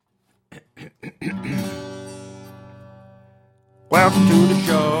Welcome to the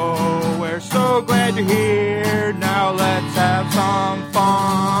show. We're so glad you're here. Now let's have some fun.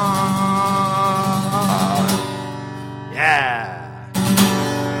 Yeah.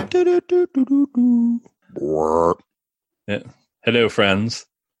 Yeah. Hello, friends.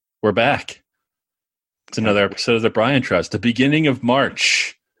 We're back. It's another episode of the Brian Trust. The beginning of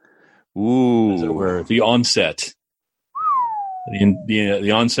March. Ooh. As it were, the onset.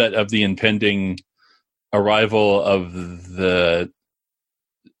 The onset of the impending arrival of the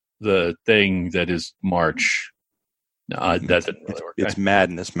thing that is March. No, that doesn't really work. It's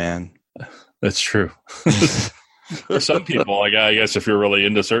madness, man. That's true. For some people, like I guess if you're really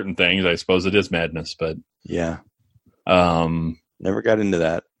into certain things, I suppose it is madness. But yeah, never got into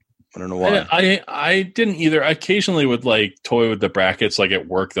that. I don't know why. I didn't either. I occasionally would like toy with the brackets, like at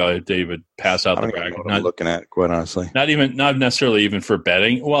work. They would pass out the bracket. I'm looking at, quite honestly, not necessarily even for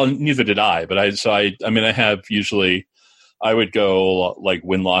betting. Well, neither did I. But I have usually. I would go like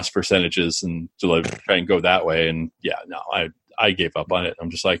win-loss percentages and to like try and go that way. And yeah, no, I gave up on it.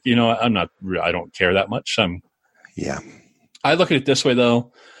 I'm just like, I don't care that much. I look at it this way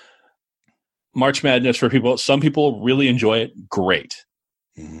though. March Madness for people, some people really enjoy it. Great.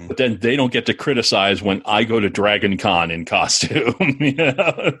 Mm-hmm. But then they don't get to criticize when I go to Dragon Con in costume.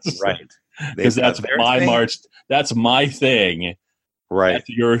 Right. Because that's my thing. March. That's my thing. Right. That's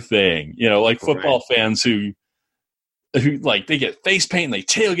your thing. Like football fans who like they get face paint and they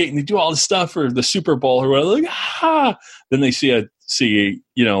tailgate and they do all this stuff for the Super Bowl or whatever. Like, then they see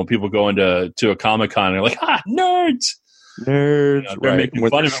people going to a Comic-Con and they're like, nerds. They're right. Making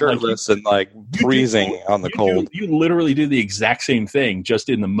when fun they're shirtless and like freezing on the cold. You literally do the exact same thing, just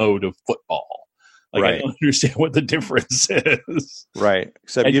in the mode of football. Like I don't understand what the difference is. Right.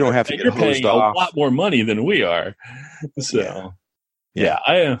 Except you don't have to get hosed off. A lot more money than we are. So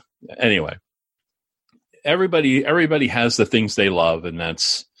anyway. Everybody has the things they love, and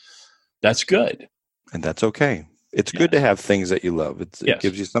that's good. And that's okay. It's good to have things that you love. It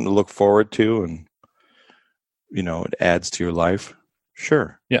gives you something to look forward to, and it adds to your life.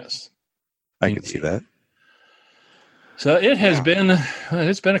 Sure. Yes. I can see that. So it has been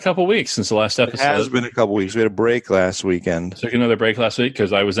a couple weeks since the last episode. It has been a couple weeks. We had a break last weekend. Took another break last week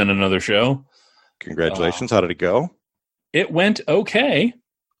because I was in another show. Congratulations. How did it go? It went okay.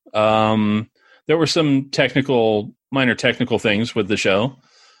 There were some minor technical things with the show,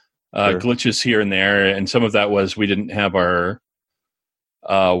 glitches here and there, and some of that was we didn't have our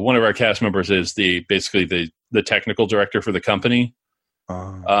one of our cast members is basically the technical director for the company.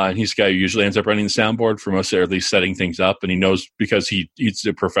 And he's the guy who usually ends up running the soundboard for most, or at least setting things up, and he knows because he's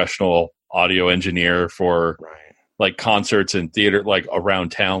a professional audio engineer for like concerts and theater, like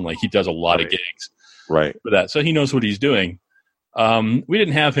around town. Like he does a lot of gigs, for that, so he knows what he's doing. We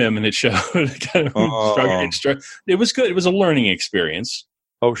didn't have him, and it showed. It was good. It was a learning experience.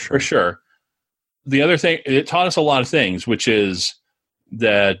 Oh, sure. For sure. The other thing, it taught us a lot of things, which is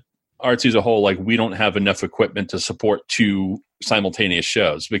that Artsy as a whole, like we don't have enough equipment to support two simultaneous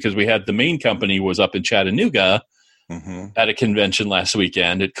shows, because we had the main company was up in Chattanooga at a convention last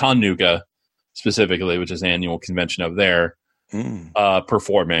weekend at Connuga specifically, which is an annual convention up there,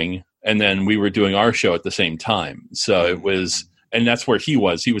 performing. And then we were doing our show at the same time. So it was, and that's where he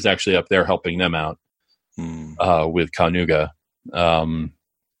was. He was actually up there helping them out with Connuga.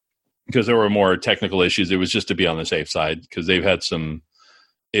 Because there were more technical issues. It was just to be on the safe side, because they've had some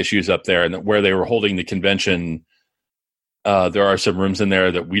issues up there. And where they were holding the convention, there are some rooms in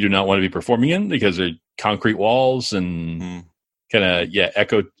there that we do not want to be performing in, because they're concrete walls and kind of,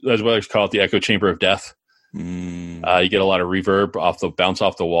 echo, that's what I call it, the echo chamber of death. You get a lot of reverb bounce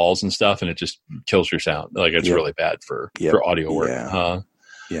off the walls and stuff, and it just kills your sound. Like it's really bad for audio work.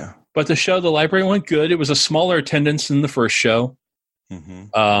 But the library went good. It was a smaller attendance than the first show.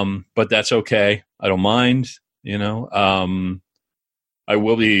 But that's okay. I don't mind, I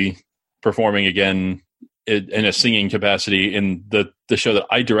will be performing again in a singing capacity in the show that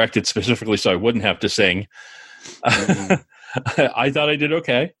I directed specifically, so I wouldn't have to sing. I thought I did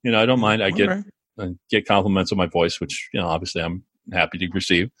okay. I don't mind. I get compliments on my voice, which, obviously I'm happy to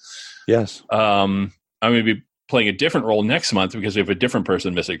receive. Yes. I'm going to be playing a different role next month because we have a different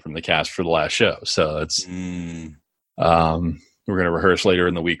person missing from the cast for the last show. So it's, we're going to rehearse later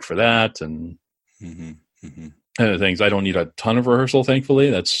in the week for that. And other things. I don't need a ton of rehearsal,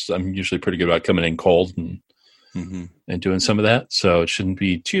 thankfully. I'm usually pretty good about coming in cold and doing some of that. So it shouldn't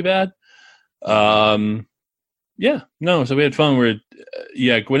be too bad. So we had fun.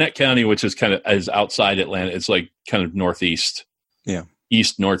 Gwinnett County, which is kind of is outside Atlanta. It's like kind of northeast,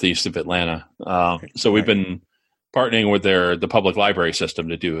 east northeast of Atlanta. So we've been partnering with the public library system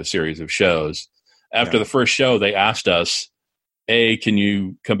to do a series of shows. After the first show, they asked us can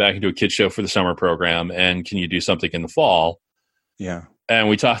you come back and do a kid show for the summer program, and can you do something in the fall? Yeah. And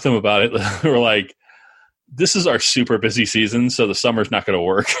we talked to them about it. We're like, this is our super busy season, so the summer's not going to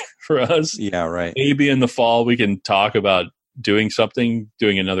work for us. Yeah, right. Maybe in the fall we can talk about doing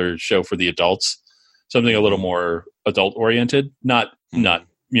another show for the adults, something a little more adult oriented, not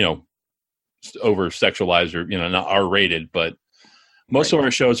over sexualized or not R-rated, but most of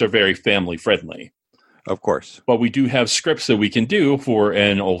our shows are very family friendly. Of course. But we do have scripts that we can do for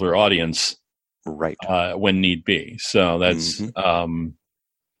an older audience, right? When need be. So that's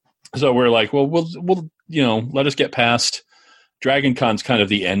so we're like, well, we'll let us get past Dragon Con's kind of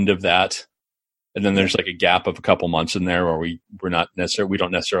the end of that, and then there's like a gap of a couple months in there where we don't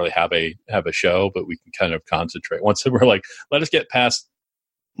necessarily have a show, but we can kind of concentrate. Once we're like, let us get past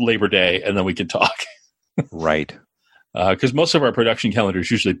Labor Day, and then we can talk. Right. Because most of our production calendar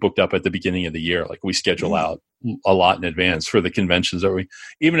is usually booked up at the beginning of the year. Like we schedule out a lot in advance for the conventions that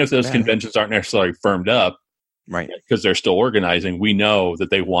even if those conventions aren't necessarily firmed up, right? Because they're still organizing. We know that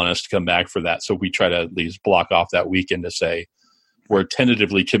they want us to come back for that, so we try to at least block off that weekend to say we're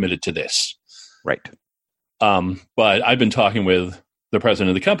tentatively committed to this. Right. But I've been talking with the president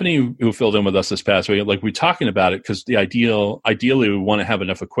of the company who filled in with us this past week. Like we're talking about it because ideally we want to have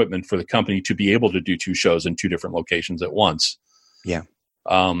enough equipment for the company to be able to do 2 shows in 2 different locations at once. Yeah.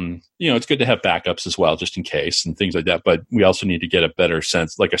 It's good to have backups as well, just in case and things like that. But we also need to get a better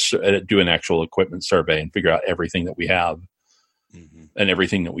sense, like do an actual equipment survey and figure out everything that we have and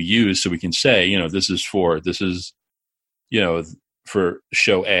everything that we use, so we can say, this is for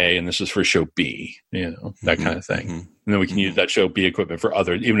show A and this is for show B, that kind of thing. And then we can use that show B equipment for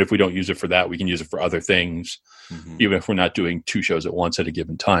other, even if we don't use it for that, we can use it for other things. Even if we're not doing 2 shows at once at a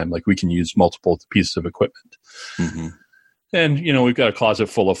given time, like we can use multiple pieces of equipment. And, we've got a closet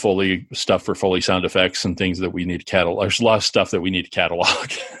full of Foley stuff for Foley sound effects and things that we need to catalog. There's a lot of stuff that we need to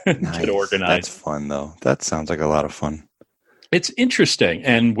catalog and get organized. That's fun though. That sounds like a lot of fun. It's interesting.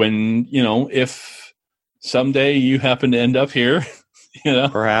 And when, if someday you happen to end up here,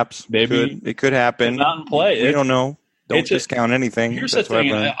 perhaps maybe it could happen. Not in play. We don't know. Don't discount anything. Here's the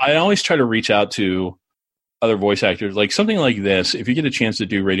thing. I always try to reach out to other voice actors. Like something like this, if you get a chance to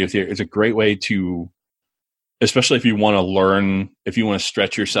do radio theater, it's a great way to, especially if you want to learn, if you want to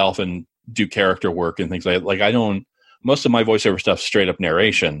stretch yourself and do character work and things like that. Most of my voiceover stuff is straight up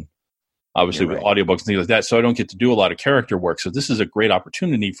narration, obviously with audiobooks and things like that. So I don't get to do a lot of character work. So this is a great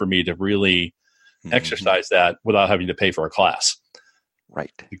opportunity for me to really exercise that without having to pay for a class. Right.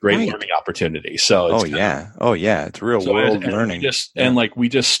 A great learning opportunity. So it's it's real world learning. We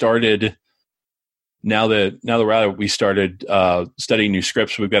just started. Now that we started studying new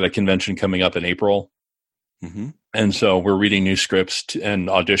scripts, we've got a convention coming up in April. And so we're reading new scripts and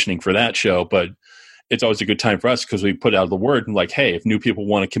auditioning for that show. But it's always a good time for us because we put out the word and like, hey, if new people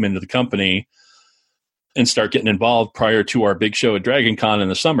want to come into the company and start getting involved prior to our big show at Dragon Con in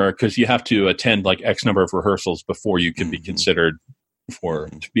the summer, because you have to attend like X number of rehearsals before you can be considered for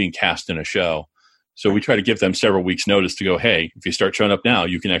being cast in a show. So we try to give them several weeks notice to go, hey, if you start showing up now,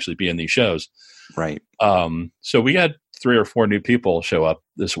 you can actually be in these shows. Right. So we had 3 or 4 new people show up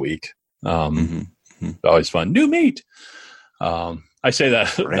this week. Always fun. New meat. I say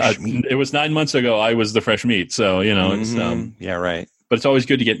that it was 9 months ago. I was the fresh meat. So, it's, right. But it's always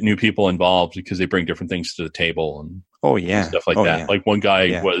good to get new people involved because they bring different things to the table and stuff like that. Yeah. Like one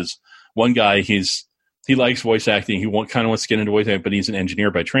guy, he likes voice acting. He kind of wants to get into voice acting, but he's an engineer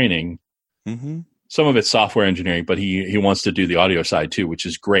by training. Some of it's software engineering, but he wants to do the audio side too, which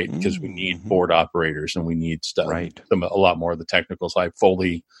is great because we need board operators and we need stuff, a lot more of the technical side.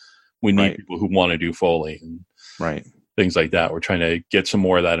 Foley, we need people who want to do Foley and things like that. We're trying to get some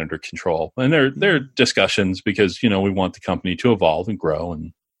more of that under control. And there are discussions because, we want the company to evolve and grow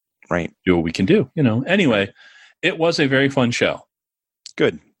and do what we can do, Anyway, it was a very fun show.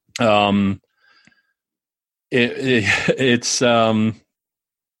 Good. It's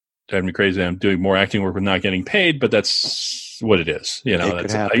driving me crazy. I'm doing more acting work with not getting paid, but that's what it is.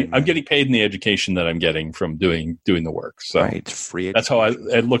 I'm getting paid in the education that I'm getting from doing the work. So it's free. That's how I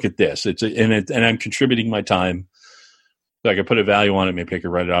look at this. And I'm contributing my time. So I could put a value on it. Maybe I could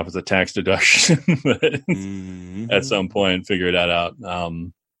write it off as a tax deduction at some point, figure that out.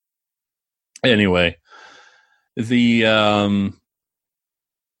 Anyway,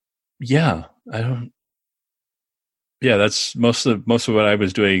 that's most of what I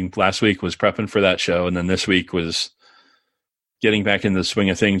was doing last week was prepping for that show. And then this week was getting back in the swing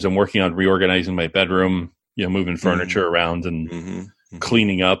of things. I'm working on reorganizing my bedroom, moving furniture around and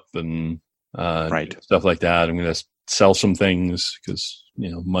cleaning up and stuff like that. I'm going to sell some things because,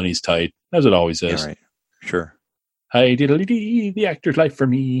 money's tight, as it always is. Yeah, right. Sure. Hi diddly the actor's life for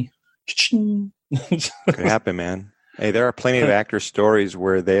me. Could happen, man. Hey, there are plenty of actor stories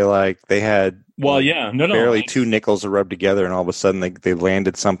where they had barely two nickels to rub together, and all of a sudden they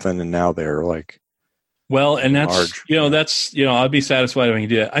landed something, and now they're like, well, and that's large. That's I'll be satisfied when you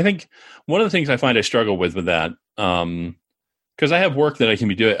do that. I think one of the things I find I struggle with that, because I have work that I can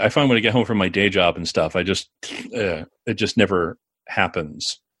be doing. I find when I get home from my day job and stuff, I just it just never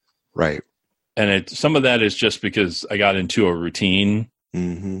happens. Right. And some of that is just because I got into a routine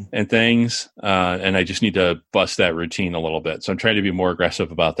and things, and I just need to bust that routine a little bit. So I'm trying to be more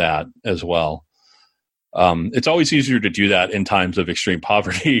aggressive about that as well. It's always easier to do that in times of extreme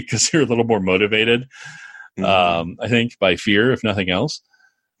poverty because you're a little more motivated, I think, by fear, if nothing else.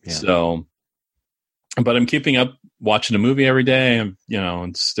 Yeah. So, but I'm keeping up watching a movie every day.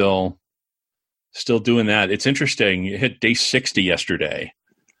 And still doing that. It's interesting. It hit day 60 yesterday.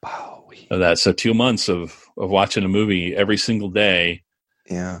 Wow. So 2 months of watching a movie every single day.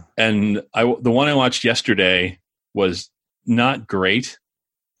 Yeah. And the one I watched yesterday was not great.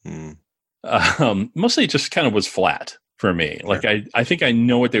 Mostly it just kind of was flat for me. Sure. Like I think I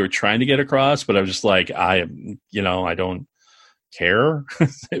know what they were trying to get across, but I was just like, I don't care.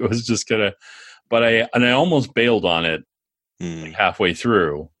 It was just but I almost bailed on it like halfway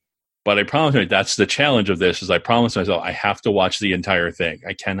through. But I promised myself, that's the challenge of this, is I promised myself I have to watch the entire thing.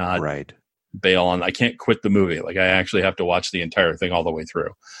 I cannot bail on. I can't quit the movie. Like I actually have to watch the entire thing all the way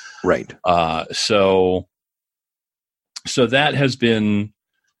through. Right. So that has been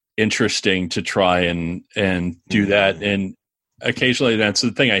interesting to try and do that. And occasionally that's the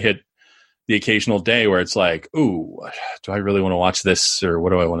thing. I hit the occasional day where it's like, ooh, do I really want to watch this, or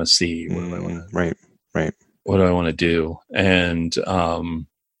what do I want to see? What do I want to, right. What do I want to do? And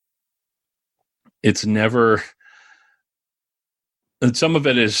it's never. And some of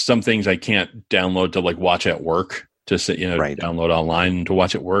it is some things I can't download to like watch at work, to sit, download online to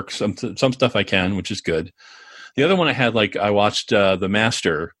watch at work. Some stuff I can, which is good. The other one I had, like I watched The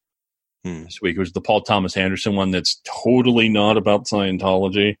Master this week. It was the Paul Thomas Anderson one that's totally not about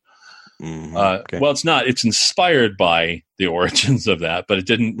Scientology. Okay. Well, it's not. It's inspired by the origins of that, but it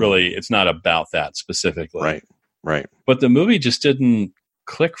didn't really. It's not about that specifically. Right. But the movie just didn't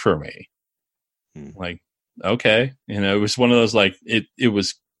click for me. Like, okay, it was one of those, like it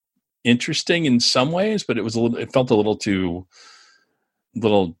was interesting in some ways, but it felt a little too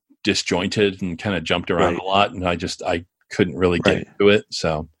disjointed and kind of jumped around a lot, and I couldn't really get into it.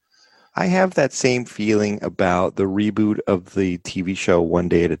 So I have that same feeling about the reboot of the TV show One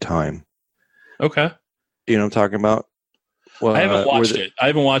Day at a Time. Okay. You know what I'm talking about? Well, I haven't watched it. I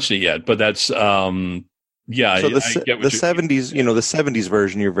haven't watched it yet, but that's yeah. So the 70s, the 70s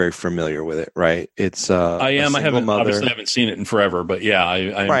version, you're very familiar with it, right? It's I am. I haven't seen it in forever, but yeah,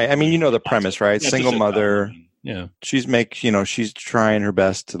 right. I mean, the premise, right? Single mother. Yeah. She's trying her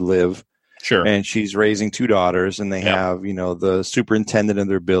best to live. Sure. And she's raising two daughters, and they have, the superintendent of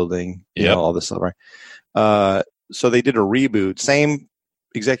their building, all this stuff, right? So they did a reboot. Same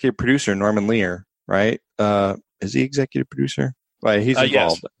executive producer, Norman Lear, right? Is he executive producer? Right, he's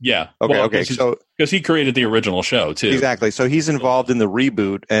involved. Yes. Yeah. Okay. Okay. So because he created the original show too. Exactly. So he's involved in the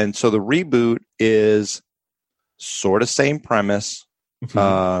reboot, and so the reboot is sort of same premise.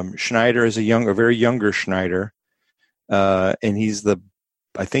 Schneider is a very younger Schneider, and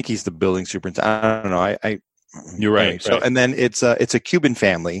I think he's the building superintendent. I don't know. You're right. Anyway, so and then it's a Cuban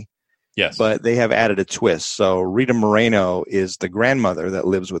family. Yes. But they have added a twist. So Rita Moreno is the grandmother that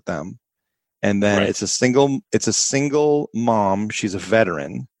lives with them. And then it's a single mom. She's a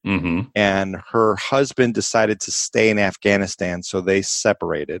veteran, and her husband decided to stay in Afghanistan, so they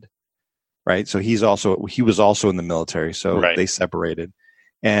separated. Right, so he was also in the military, so they separated,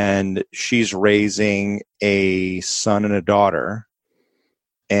 and she's raising a son and a daughter,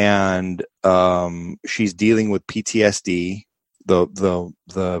 and she's dealing with PTSD.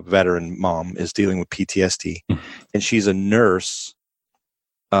 The veteran mom is dealing with PTSD, and she's a nurse.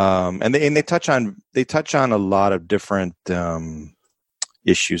 And they touch on a lot of different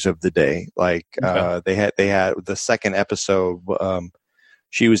issues of the day. Like they had the second episode.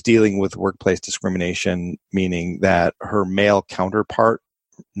 She was dealing with workplace discrimination, meaning that her male counterpart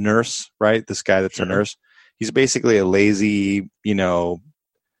nurse, right? This guy that's a nurse, he's basically a lazy,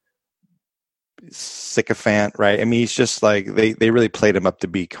 sycophant, right? I mean, he's just like they really played him up to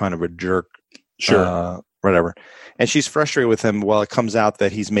be kind of a jerk, whatever. And she's frustrated with him. Well, it comes out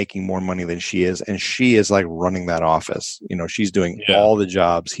that he's making more money than she is, and she is like running that office. She's doing all the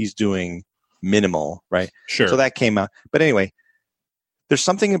jobs. He's doing minimal, right? Sure. So that came out. But anyway, there's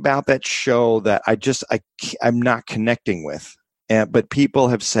something about that show that I'm not connecting with. but people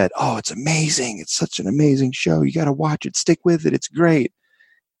have said, "Oh, it's amazing! It's such an amazing show. You got to watch it. Stick with it. It's great."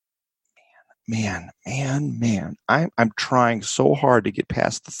 Man. I'm trying so hard to get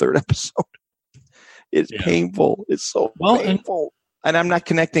past the third episode. It's painful. It's so painful, and I'm not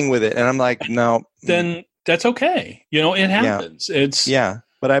connecting with it. And I'm like, no. Then that's okay. It happens. It's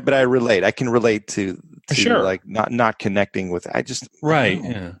but I relate. I can relate to sure. Like not connecting with it. I just right.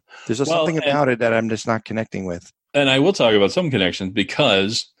 Yeah. There's just something about it that I'm just not connecting with. And I will talk about some connections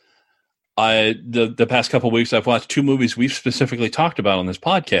because the past couple of weeks I've watched 2 movies we've specifically talked about on this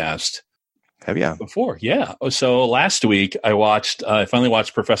podcast. Have you? Before, yeah. So last week I finally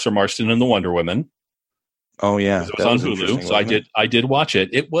watched Professor Marston and the Wonder Woman. Oh yeah, it was on Hulu. So I did watch it.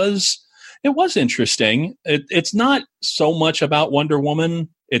 It was interesting. It's not so much about Wonder Woman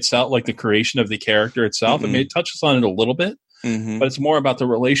itself, like the creation of the character itself. Mm-hmm. I mean, it touches on it a little bit, but it's more about the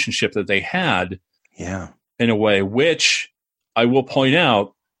relationship that they had. Yeah. In a way, which I will point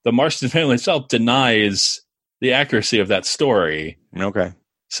out, the Marston family itself denies the accuracy of that story. Okay.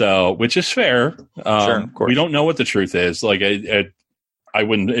 So, which is fair. Sure, of course. We don't know what the truth is. Like, it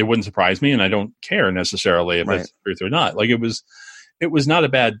wouldn't surprise me, and I don't care necessarily if it's the truth or not. Like, it was not a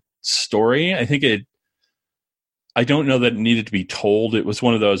bad story. I don't know that it needed to be told. It was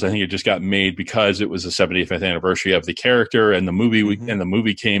one of those. I think it just got made because it was the 75th anniversary of the character, and the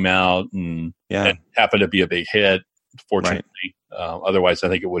movie came out, and it happened to be a big hit. Fortunately, otherwise, I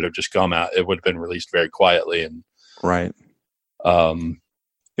think it would have just come out. It would have been released very quietly, and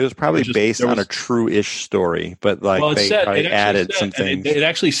it was probably based on a true-ish story, but they probably added some things. It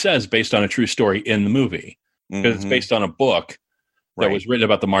actually says based on a true story in the movie because it's based on a book that was written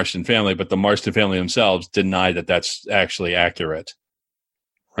about the Marston family, but the Marston family themselves deny that that's actually accurate.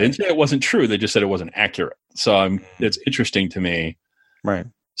 They didn't say it wasn't true; they just said it wasn't accurate. So it's interesting to me,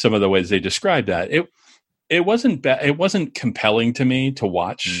 some of the ways they describe that. It wasn't bad. It wasn't compelling to me to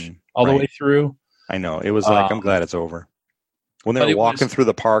watch all the way through. I know it was like I'm glad it's over. When they were walking through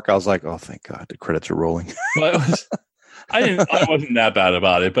the park, I was like, "Oh, thank God, the credits are rolling." Well, I wasn't that bad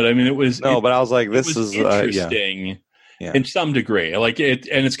about it, but I mean, it was. No, but I was like, "This is interesting." In some degree, like it,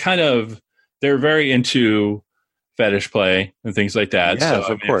 and it's kind of they're very into fetish play and things like that. Yes,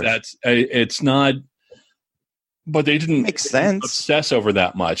 so, of course. It's not, but they didn't make sense obsess over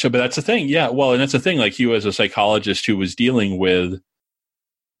that much. But that's the thing, yeah. Well, and that's the thing. Like he was a psychologist who was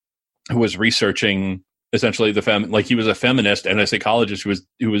researching essentially like he was a feminist and a psychologist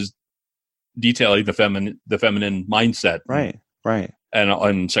who was detailing the feminine mindset, right,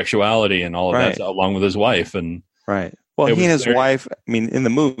 and sexuality and all of that, along with his wife and right. Well, he and his wife, I mean, in the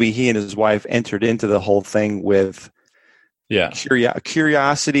movie, he and his wife entered into the whole thing with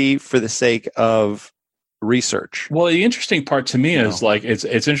curiosity for the sake of research. Well, the interesting part to me is like, it's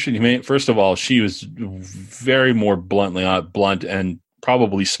interesting to me. First of all, she was very more blunt and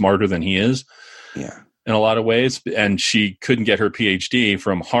probably smarter than he is. Yeah. In a lot of ways. And she couldn't get her PhD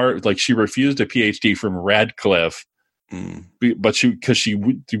from Harvard. Like she refused a PhD from Radcliffe. But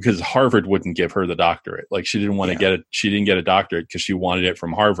because Harvard wouldn't give her the doctorate. Like she didn't want to get it. She didn't get a doctorate because she wanted it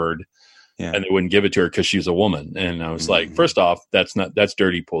from Harvard, and they wouldn't give it to her because she's a woman. And I was like, first off, that's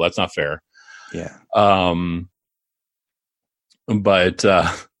dirty pool. That's not fair. Yeah. But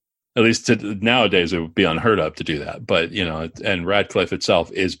at least nowadays it would be unheard of to do that. But and Radcliffe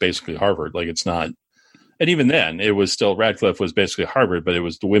itself is basically Harvard. Like it's not. And even then, it was still Radcliffe was basically Harvard, but it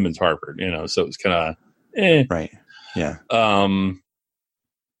was the women's Harvard. So it was kind of right. Yeah.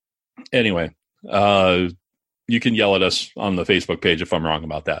 Anyway, you can yell at us on the Facebook page if I'm wrong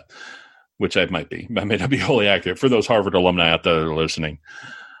about that, which I might be. I may not be wholly accurate for those Harvard alumni out there that are listening.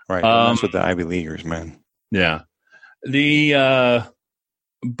 Right. That's with the Ivy Leaguers, man. Yeah. So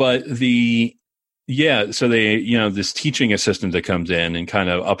they, this teaching assistant that comes in and kind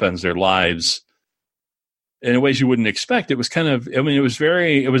of upends their lives in ways you wouldn't expect. It was kind of, it was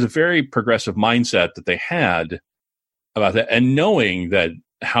a very progressive mindset that they had about that, and knowing that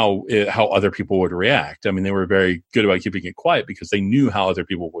how other people would react. I mean, they were very good about keeping it quiet because they knew how other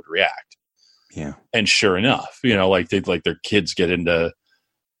people would react. Yeah. And sure enough, like they'd like their kids get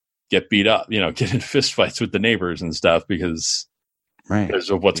beat up, get into fist fights with the neighbors and stuff because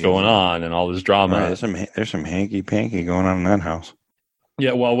of what's going on and all this drama. Right. There's some hanky panky going on in that house.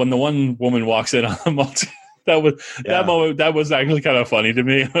 Yeah. Well, when the one woman walks in on the that moment, that was actually kind of funny to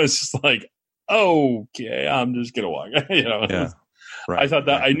me. I was just like, okay, I'm just gonna walk. Yeah. Right, I thought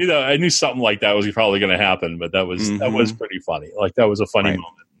that I knew something like that was probably going to happen, but that was pretty funny. Like that was a funny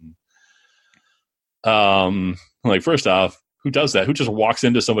moment. Like first off, who does that? Who just walks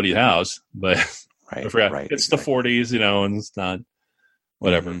into somebody's house? But I forgot. It's the 40s, and it's not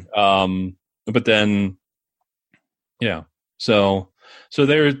whatever. But then, So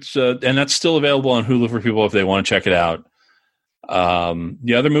there's and that's still available on Hulu for people if they want to check it out.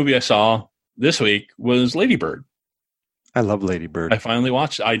 The other movie I saw this week was Lady Bird. I love Lady Bird. I finally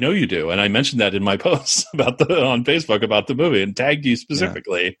watched. I know you do, and I mentioned that in my post on Facebook about the movie and tagged you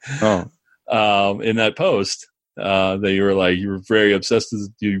specifically. Yeah. In that post, that you were very obsessed.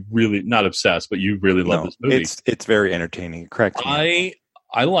 You really not obsessed, but you really love this movie. It's very entertaining. Correct. I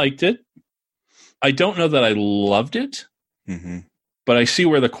liked it. I don't know that I loved it, but I see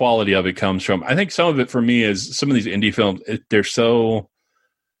where the quality of it comes from. I think some of it for me is some of these indie films. They're so.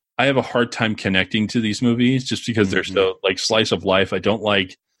 I have a hard time connecting to these movies just because they're so like slice of life. I don't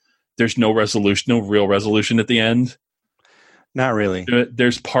like. There's no resolution, no real resolution at the end. Not really.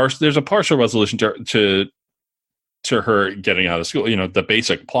 There's a partial resolution to her getting out of school. The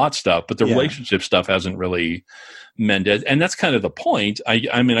basic plot stuff, but the relationship stuff hasn't really mended, and that's kind of the point.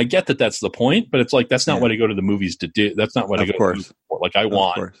 I mean, I get that that's the point, but it's like that's not what I go to the movies to do. That's not what I go to the movies for. Like I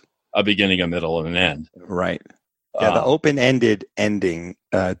want a beginning, a middle, and an end. Right. Yeah, the open-ended ending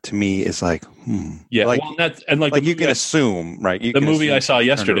to me is like, yeah. Like, well, like you can assume, right? The movie I saw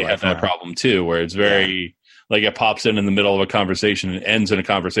yesterday had that problem too, where it's very like it pops in the middle of a conversation and ends in a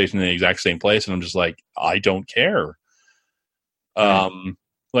conversation in the exact same place, and I'm just like, I don't care.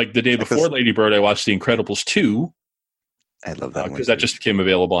 Like the day before Lady Bird, I watched The Incredibles 2. I love that because that just became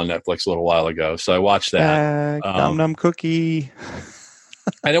available on Netflix a little while ago, so I watched that. Num Num Cookie,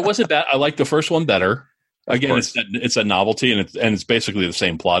 and it wasn't bad. I liked the first one better. Again, it's a novelty, and it's basically the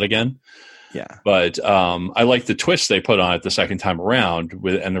same plot again. Yeah, but I like the twist they put on it the second time around,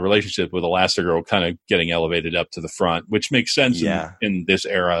 and the relationship with Elastigirl kind of getting elevated up to the front, which makes sense in this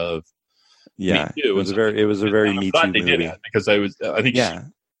era of Me Too. It was a very Me Too movie because I think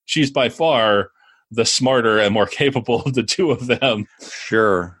she's by far the smarter and more capable of the two of them.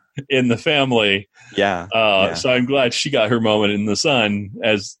 Sure. In the family. So I'm glad she got her moment in the sun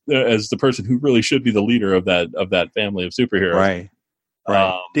as the person who really should be the leader of that family of superheroes.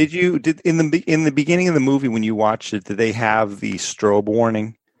 Right. Did in the beginning of the movie when you watched it, did they have the strobe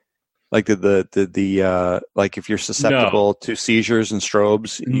warning? Like the like if you're susceptible to seizures and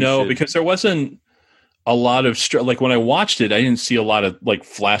strobes? No, because there wasn't a lot of like when I watched it, I didn't see a lot of like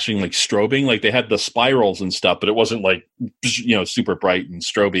flashing, like strobing. Like they had the spirals and stuff, but it wasn't like super bright and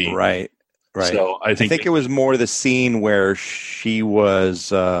stroby. Right. So I think it was more the scene where she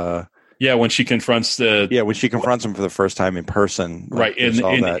was. When she confronts him for the first time in person. Right in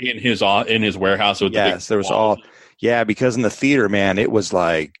his warehouse with there was because in the theater, man, it was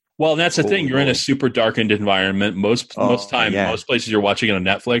like. Well, that's the thing. You're in a super darkened environment. Most places you're watching it on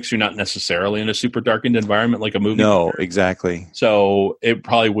Netflix, you're not necessarily in a super darkened environment like a movie. No, exactly. So it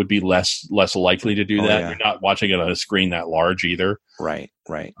probably would be less likely to do that. Yeah. You're not watching it on a screen that large either. Right.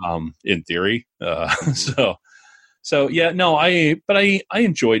 In theory. I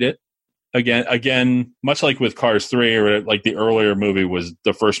enjoyed it. Again, much like with Cars 3, or like the earlier movie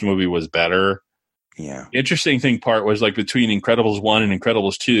the first movie was better. Yeah. The interesting part was like between Incredibles 1 and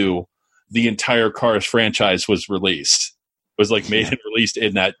Incredibles 2, the entire Cars franchise was released. It was like made and released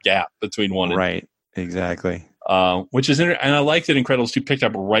in that gap between one and right. Exactly. Which is and I like that Incredibles 2 picked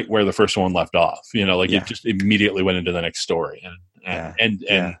up right where the first one left off. It just immediately went into the next story. And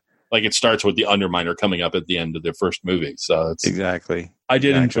like it starts with the Underminer coming up at the end of the first movie. So it's exactly. I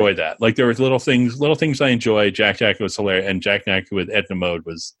did enjoy that. Like there was little things I enjoyed. Jack was hilarious, and Jack with Edna Mode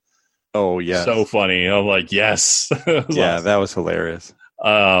was so funny. I'm like, yes. Awesome. That was hilarious.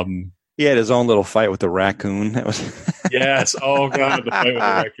 He had his own little fight with the raccoon. That was yes. Oh god, the fight with the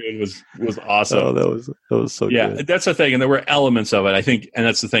raccoon was awesome. Oh, that was so good. Yeah, that's the thing, and there were elements of it. I think, and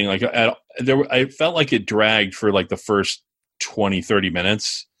that's the thing. Like I felt like it dragged for like the first 20-30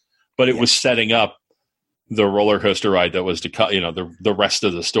 minutes, but it was setting up the roller coaster ride that was to cut. The rest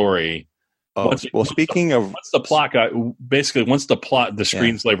of the story. Speaking of once the plot got the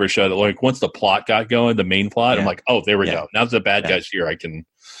screenslaver showed like once the plot got going, the main plot, I'm like, oh, there we go. Now that the bad guy's here, I can.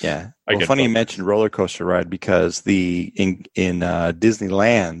 Yeah. Funny you mentioned roller coaster ride because in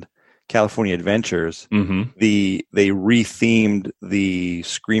Disneyland, California Adventures, they rethemed the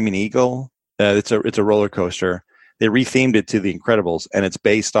Screaming Eagle. It's a roller coaster. They rethemed it to the Incredibles, and it's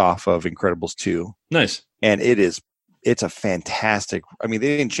based off of Incredibles 2. Nice. And it's a fantastic. I mean,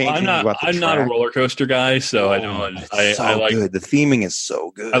 they didn't change anything about the track. I'm not a roller coaster guy, so I don't. I like good. The theming is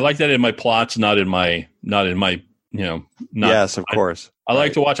so good. I like that in my plots, not in my. Yes, of course. I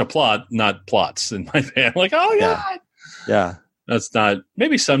like to watch a plot, not plots in my fan. Like, oh god, yeah. That's not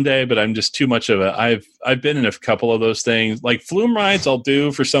maybe someday, but I'm just too much of a. I've been in a couple of those things, like flume rides. I'll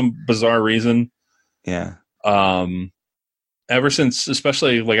do for some bizarre reason. Yeah. And ever since,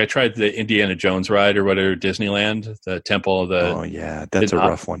 especially like I tried the Indiana Jones ride or whatever, Disneyland, the Temple of the. Oh yeah, that's a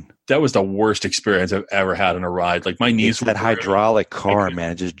rough one. That was the worst experience I've ever had on a ride. Like my knees. It's that hydraulic car,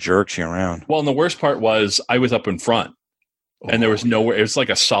 man. It just jerks you around. Well, and the worst part was I was up in front, and there was nowhere. It was like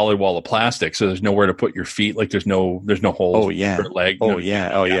a solid wall of plastic, so there's nowhere to put your feet. Like there's no holes. Oh yeah. For your leg. Oh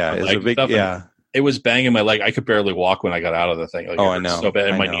yeah. It's a big It was banging my leg. I could barely walk when I got out of the thing. Like, I know. So bad,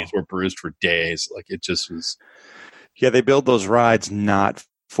 and my knees were bruised for days. Like it just was. Yeah, they build those rides not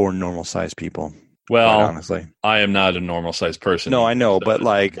for normal sized people. Well, honestly, I am not a normal sized person. No, I know, but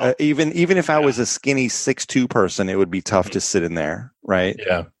like even if I was a skinny 6'2" person, it would be tough to sit in there, right?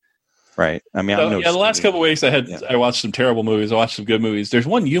 Yeah, right. I mean, the last couple of weeks I watched some terrible movies. I watched some good movies. There's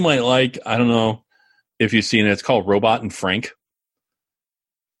one you might like. I don't know if you've seen it. It's called Robot and Frank.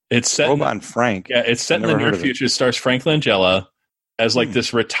 It's set Robot and Frank. Yeah, it's set in the near future. It stars Frank Langella as like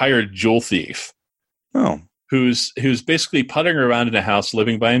this retired jewel thief. Oh. Who's basically puttering around in a house,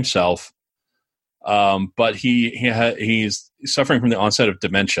 living by himself, but he's suffering from the onset of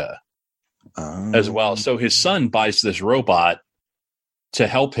dementia as well. So his son buys this robot to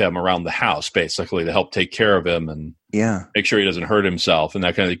help him around the house, basically to help take care of him and make sure he doesn't hurt himself and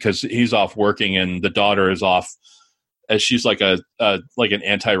that kind of. Because he's off working and the daughter is off, as she's like an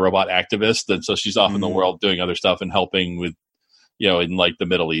anti-robot activist, and so she's off in the world doing other stuff and helping with. In like the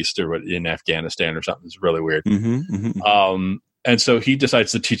Middle East or in Afghanistan or something. It's really weird. And so he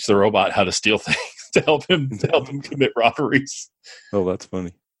decides to teach the robot how to steal things to help him commit robberies. Oh, that's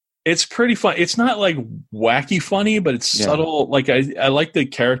funny. It's pretty fun. It's not like wacky funny, but it's subtle. Like I like the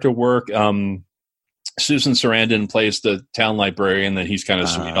character work. Susan Sarandon plays the town librarian that he's kind of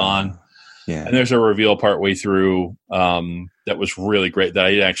sweet on. Yeah. And there's a reveal partway through that was really great that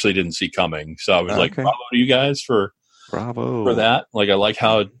I actually didn't see coming. So I was like, bravo to you guys Bravo for that. Like I like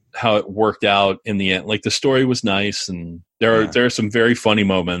how it worked out in the end. Like the story was nice and there are some very funny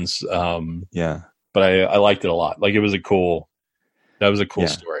moments. But I liked it a lot. Like that was a cool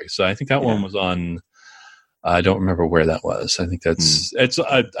story. So I think that one was on, I don't remember where that was. I think I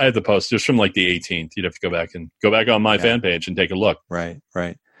have the post just from like the 18th. You'd have to go back on my fan page and take a look. Right.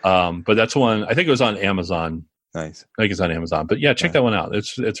 But that's one, I think it was on Amazon. Nice. I think it's on Amazon. But check that one out.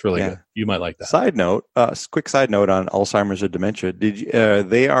 It's really good. You might like that. Quick side note on Alzheimer's and dementia.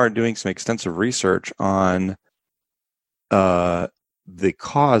 They are doing some extensive research on the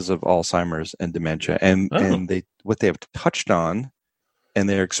cause of Alzheimer's and dementia, and what they have touched on, and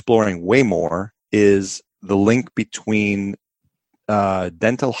they're exploring way more, is the link between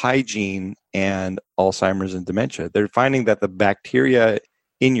dental hygiene and Alzheimer's and dementia. They're finding that the bacteria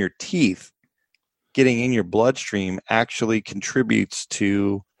in your teeth getting in your bloodstream actually contributes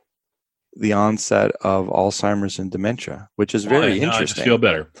to the onset of Alzheimer's and dementia, which is very interesting. I just feel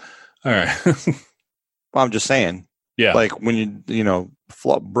better. All right. Well, I'm just saying. Yeah. Like when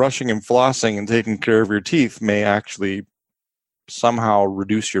brushing and flossing and taking care of your teeth may actually somehow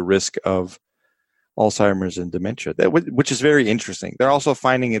reduce your risk of Alzheimer's and dementia, which is very interesting. They're also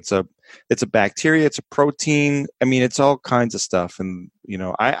finding it's a bacteria, it's a protein. I mean, it's all kinds of stuff. And,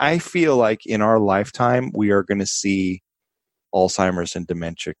 I feel like in our lifetime, we are going to see Alzheimer's and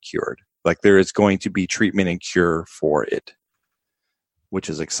dementia cured. Like there is going to be treatment and cure for it, which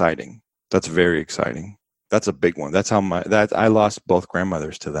is exciting. That's very exciting. That's a big one. That's how I lost both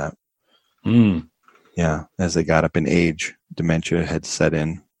grandmothers to that. Yeah. As they got up in age, dementia had set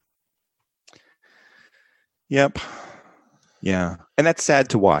in. Yep. Yeah. And that's sad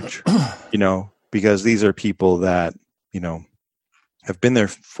to watch, because these are people that, have been there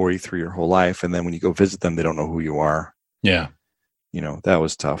for you through your whole life. And then when you go visit them, they don't know who you are. Yeah. That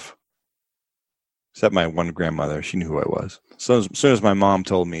was tough. Except my one grandmother, she knew who I was. So as soon as my mom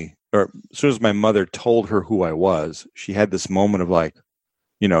told me, or as soon as my mother told her who I was, she had this moment of like,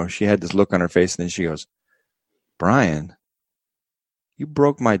 she had this look on her face and then she goes, Brian, you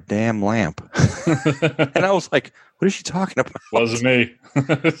broke my damn lamp. And I was like, what is she talking about? Wasn't me.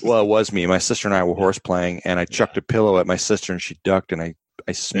 Well, it was me. My sister and I were horse playing and I chucked a pillow at my sister and she ducked and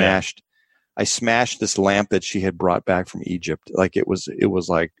I smashed this lamp that she had brought back from Egypt. Like it was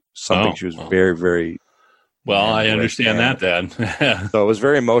like something she was very, very well, I understand that then. So it was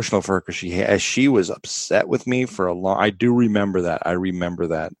very emotional for her because she was upset with me for a long. I do remember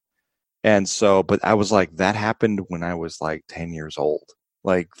that. And so, but I was like, that happened when I was like 10 years old.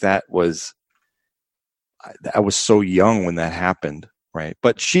 Like I was so young when that happened. Right.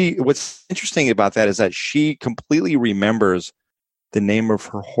 But what's interesting about that is that she completely remembers the name of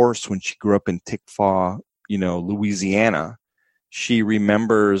her horse when she grew up in Tickfaw, Louisiana. She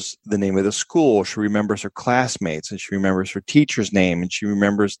remembers the name of the school. She remembers her classmates and she remembers her teacher's name and she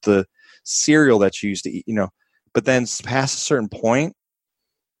remembers the cereal that she used to eat, But then past a certain point,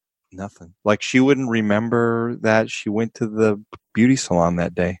 nothing. Like she wouldn't remember that she went to the beauty salon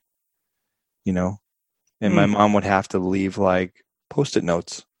that day, and my mom would have to leave like Post-it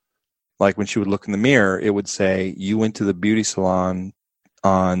notes. Like when she would look in the mirror, it would say, you went to the beauty salon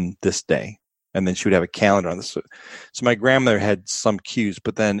on this day. And then she would have a calendar on this. So my grandmother had some cues,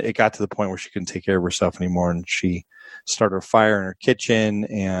 but then it got to the point where she couldn't take care of herself anymore. And she started a fire in her kitchen,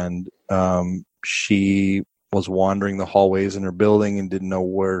 and she was wandering the hallways in her building and didn't know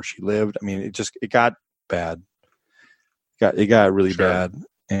where she lived. I mean, it got bad. It got really bad.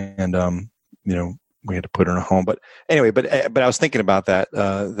 And, we had to put her in a home. But anyway, but I was thinking about that,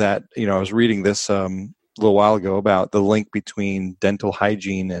 I was reading this a little while ago about the link between dental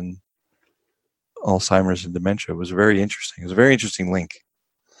hygiene and Alzheimer's and dementia. It was very interesting. It was a very interesting link.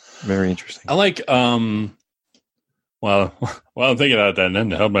 Very interesting. I like, I'm thinking about that and then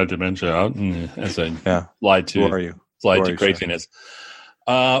to help my dementia out. As I lied to, who are you? Lied to craziness.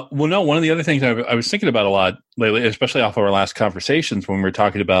 One of the other things I was thinking about a lot lately, especially off of our last conversations when we were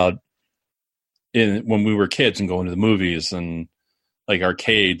talking about when we were kids and going to the movies and like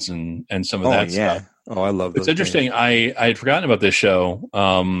arcades and some of that stuff. Oh, I love those. It's interesting. Games. I had forgotten about this show.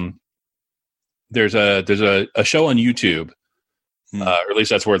 There's a show on YouTube, or at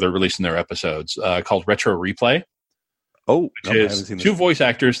least that's where they're releasing their episodes, called Retro Replay. Oh, which is two voice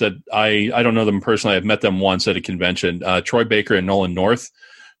actors that I don't know them personally. I've met them once at a convention. Troy Baker and Nolan North,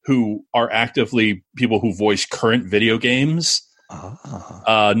 who are actively people who voice current video games.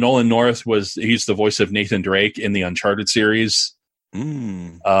 Nolan North he's the voice of Nathan Drake in the Uncharted series.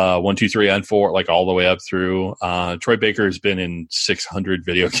 1, 2, 3, and 4, like all the way up through. Troy Baker has been in 600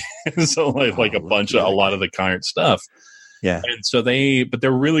 video games, so a lot of the current stuff. Yeah, and so but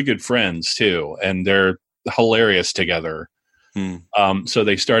they're really good friends too, and they're hilarious together. So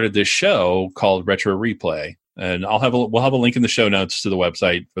they started this show called Retro Replay, and we'll have a link in the show notes to the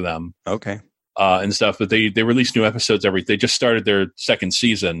website for them. Okay. And stuff, but they release new episodes they just started their second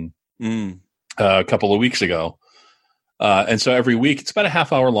season a couple of weeks ago. And so every week it's about a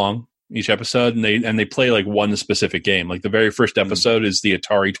half hour long each episode, and they play like one specific game. Like the very first episode is the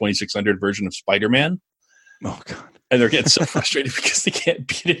Atari 2600 version of Spider-Man. Oh god. And they're getting so frustrated because they can't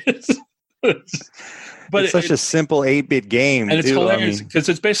beat it. But it's such a simple 8-bit game. And it's hilarious because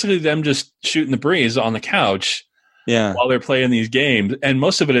it's basically them just shooting the breeze on the couch. Yeah. While they're playing these games. And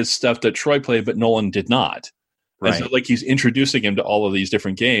most of it is stuff that Troy played, but Nolan did not. Right. And so like he's introducing him to all of these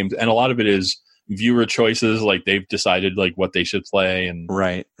different games. And a lot of it is viewer choices, like they've decided like what they should play and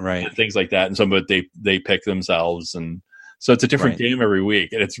right. And things like that. And some of it they pick themselves. And so it's a different game every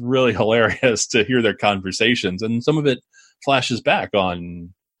week. And it's really hilarious to hear their conversations. And some of it flashes back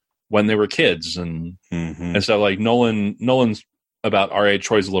on when they were kids. And so like Nolan's about our age.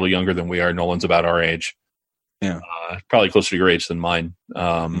 Troy's a little younger than we are. Nolan's about our age. Yeah, probably closer to your age than mine.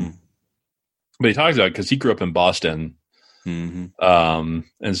 But he talks about because he grew up in Boston, and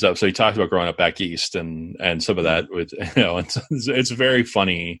stuff. So he talks about growing up back east and some of that. With it's very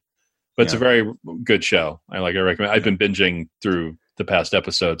funny, but it's a very good show. I recommend. I've been binging through the past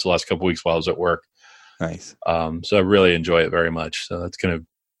episodes the last couple of weeks while I was at work. Nice. So I really enjoy it very much. So that's going to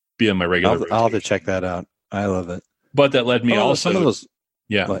be on my regular. I'll have to check that out. I love it. But that led me also some of those.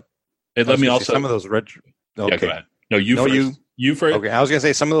 Yeah, what? It led me also some of those retro. Okay. Yeah, go ahead. No, you first. Okay, I was gonna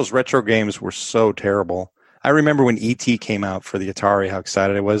say some of those retro games were so terrible. I remember when E.T. came out for the Atari, how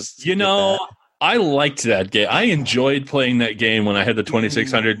excited I was. I liked that game. I enjoyed playing that game when I had the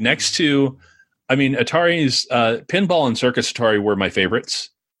 2600 next to, Atari's Pinball and Circus Atari were my favorites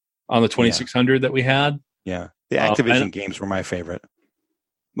on the 2600 that we had. Yeah, the Activision games were my favorite.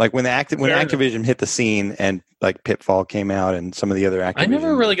 Like when Activision hit the scene and like Pitfall came out and some of the other Activision. I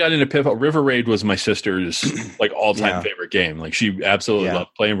never really got into Pitfall. River Raid was my sister's like all-time favorite game. Like she absolutely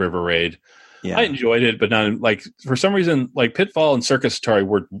loved playing River Raid. Yeah. I enjoyed it, but not like for some reason like Pitfall and Circus Atari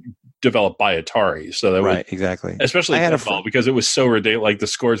were developed by Atari. So that was exactly. Especially Pitfall because it was so ridiculous. Like the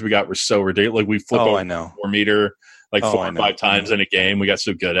scores we got were so ridiculous. Like we flipped over 4 meter like 4 or 5 times in a game. We got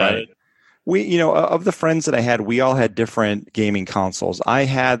so good at it. We, of the friends that I had, we all had different gaming consoles. I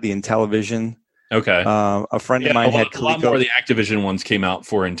had the Intellivision. Okay. A friend of mine had Coleco. A lot more of the Activision ones came out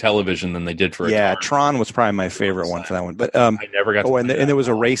for Intellivision than they did for Atari. Yeah, Tron was probably my favorite one for that one. But I never got. and there was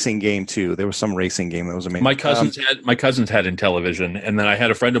a racing game too. There was some racing game that was amazing. My cousins had Intellivision, and then I had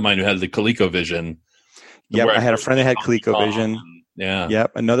a friend of mine who had the ColecoVision. Yep, I had a friend that had ColecoVision. Yeah.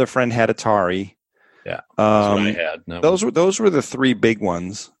 Yep, another friend had Atari. Yeah, that's what I had. No. Those were the 3 big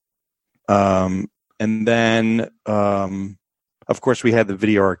ones. And then, of course, we had the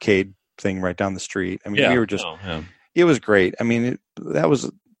video arcade thing right down the street. I mean, we were just, it was great. I mean, that was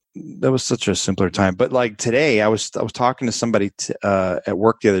such a simpler time. But like today, I was talking to somebody at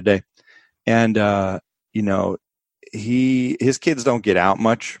work the other day, and his kids don't get out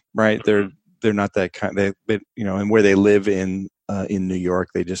much, right? They're not that kind. They and where they live in New York,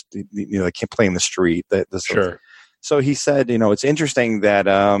 they just they can't play in the street. Sure. So he said, it's interesting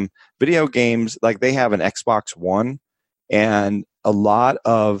that video games, like they have an Xbox One, and a lot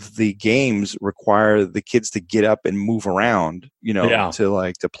of the games require the kids to get up and move around,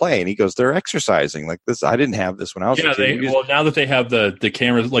 to play. And he goes, they're exercising like this. I didn't have this when I was a kid. Now that they have the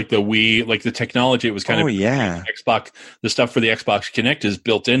cameras, like the Wii, like the technology, it was kind of Xbox. The stuff for the Xbox Kinect is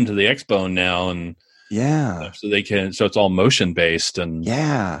built into the Xbone now, and so they can. So it's all motion based, and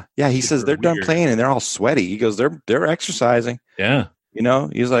He says they're done playing and they're all sweaty. He goes, they're exercising. Yeah.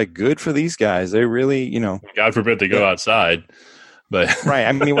 He's like, good for these guys. They really, God forbid they go outside. But right.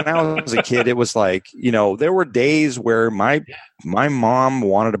 I mean, when I was a kid, it was like, there were days where my mom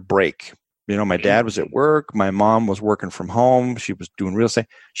wanted a break. My dad was at work. My mom was working from home. She was doing real estate.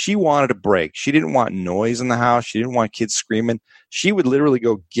 She wanted a break. She didn't want noise in the house. She didn't want kids screaming. She would literally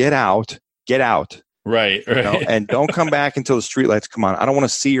go, get out. Right. And don't come back until the streetlights come on. I don't want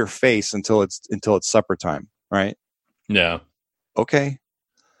to see your face until it's supper time. Right. Yeah. Okay.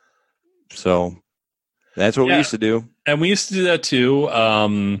 So that's what we used to do. And we used to do that too.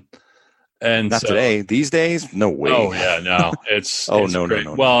 And not today. These days, no way. Oh yeah, no. It's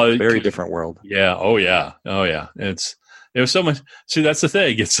no. Well, very different world. Yeah. Oh yeah. It was so much. See, that's the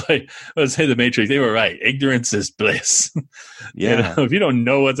thing. It's like, let's say the Matrix. They were right. Ignorance is bliss. Yeah. If you don't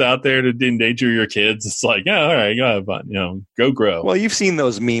know what's out there to endanger your kids, it's like, yeah, all right, go have fun. Go grow. Well, you've seen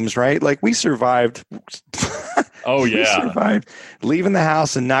those memes, right? Like we survived. Oh yeah, we survived leaving the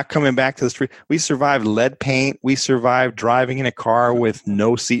house and not coming back to the street. We survived lead paint. We survived driving in a car with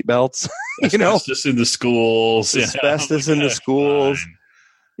no seatbelts. Asbestos in the schools. Asbestos in the schools. Fine.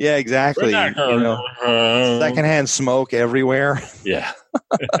 Yeah, exactly. Secondhand smoke everywhere. Yeah.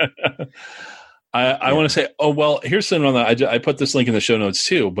 I want to say, here's something on that. I put this link in the show notes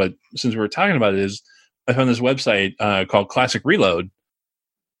too, but since we're talking about it, I found this website called Classic Reload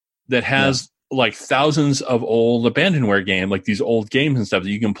that has like thousands of old abandonware games, like these old games and stuff that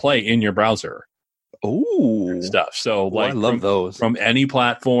you can play in your browser. Oh, stuff. So I love those from any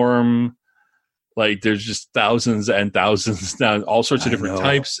platform. Like there's just thousands and thousands now, all sorts of different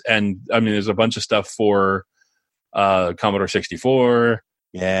types. And I mean, there's a bunch of stuff for Commodore 64.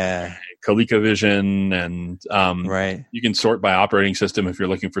 Yeah. ColecoVision. And right. You can sort by operating system if you're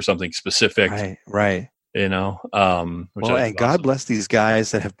looking for something specific. Right. And God bless these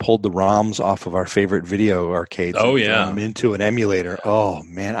guys that have pulled the ROMs off of our favorite video arcades. Oh, and thrown them into an emulator. Oh,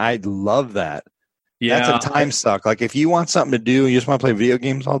 man, I love that. Yeah, that's a time suck. Like if you want something to do and you just want to play video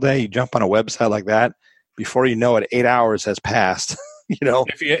games all day, you jump on a website like that. Before you know it, 8 hours has passed.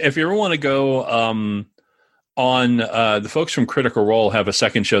 If you ever want to go on, the folks from Critical Role have a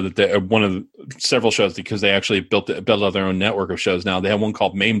second show that they one of several shows because they actually built out their own network of shows now. They have one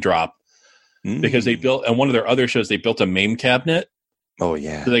called MAME Drop because they built, and one of their other shows they built a MAME cabinet. Oh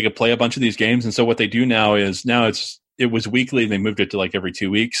yeah, so they could play a bunch of these games. And so what they do now is it was weekly and they moved it to like every 2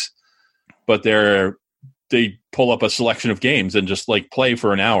 weeks. But they pull up a selection of games and just like play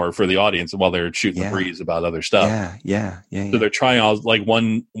for an hour for the audience while they're shooting the breeze about other stuff. Yeah. So they're trying out like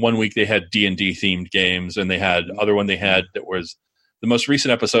one week they had D&D themed games, and they had other one they had that was the most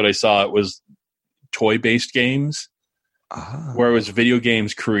recent episode I saw. It was toy based games, where it was video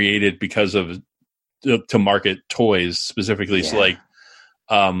games created because of to market toys specifically. So like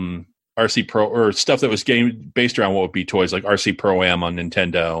RC Pro or stuff that was based around what would be toys, like RC Pro Am on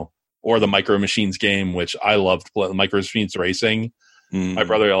Nintendo. Or the Micro Machines game, which I loved playing. Micro Machines Racing. My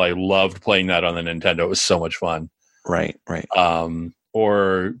brother loved playing that on the Nintendo. It was so much fun. Right.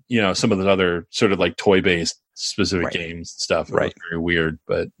 Or some of the other sort of like toy based specific games stuff. It was very weird,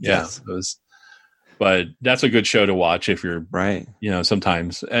 but it was. But that's a good show to watch if you're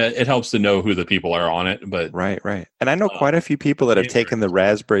sometimes it helps to know who the people are on it. But right. And I know quite a few people that have taken the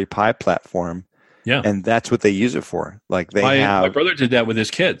Raspberry Pi platform. Yeah. And that's what they use it for. Like my brother did that with his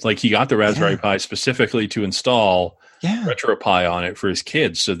kids. Like he got the Raspberry Pi specifically to install RetroPie on it for his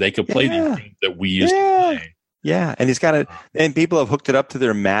kids so they could play the games that we used to play. Yeah. And he's got it. And people have hooked it up to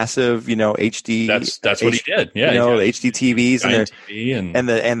their massive, HD. That's what he did. Yeah. The HD TVs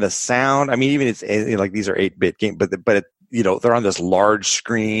and the sound. I mean, even it's like these are 8-bit games, but they're on this large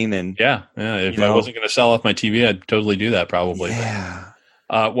screen and If I wasn't going to sell off my TV, I'd totally do that probably. Yeah.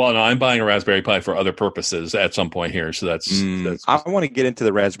 No, I'm buying a Raspberry Pi for other purposes at some point here. So that's I want to get into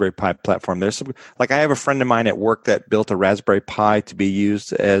the Raspberry Pi platform. There's some, like I have a friend of mine at work that built a Raspberry Pi to be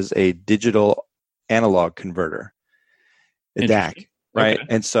used as a digital analog converter, a DAC. right? Okay.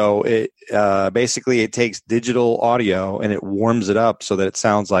 And so it basically it takes digital audio and it warms it up so that it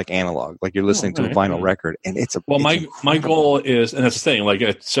sounds like analog, like you're listening to a vinyl record. And it's my goal is, and that's the thing, like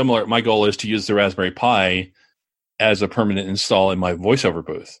it's similar. My goal is to use the Raspberry Pi as a permanent install in my voiceover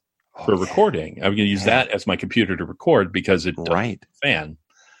booth for recording. I'm going to use that as my computer to record because it does fan.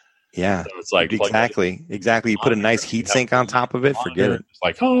 Yeah, so it's like exactly. You put a nice heat sink on top of it. Forget it. It's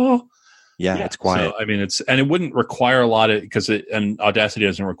like, oh, yeah, it's quiet. So I mean, it wouldn't require a lot of and Audacity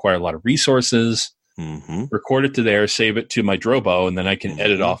doesn't require a lot of resources. Mm-hmm. Record it to there, save it to my Drobo, and then I can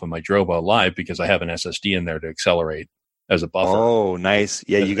edit off of my Drobo live because I have an SSD in there to accelerate as a buffer. Oh, nice.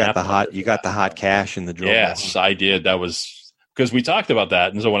 Yeah, you got the hot cache in the Drobo. Yes, I did. That was because we talked about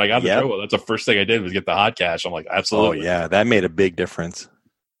that, and so when I got the Drobo, that's the first thing I did was get the hot cache. I'm like, absolutely. Oh yeah, that made a big difference.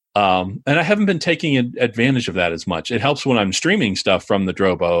 And I haven't been taking advantage of that as much. It helps when I'm streaming stuff from the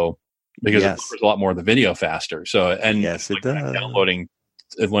Drobo because it buffers a lot more of the video faster. So, and it does. I'm downloading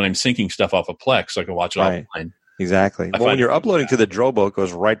when I'm syncing stuff off of Plex, so I can watch it offline. Exactly. Well, when you're uploading to the Drobo, it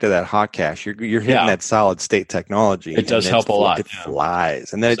goes right to that hot cache. You're hitting that solid state technology. It does help a lot. It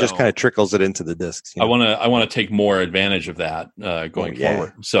flies, and then it just kind of trickles it into the discs. I want to take more advantage of that going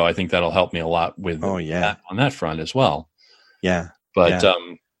forward. So I think that'll help me a lot with that on that front as well. Yeah, but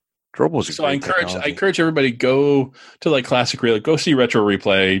Drobo's so I encourage everybody go to like Classic Reload, go see Retro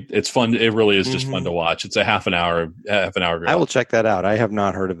Replay. It's fun. It really is just fun to watch. It's a half an hour. I will check that out. I have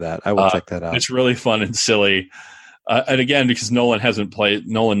not heard of that. I will check that out. It's really fun and silly. And again, because Nolan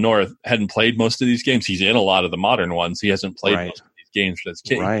North hadn't played most of these games. He's in a lot of the modern ones. He hasn't played most of these games for his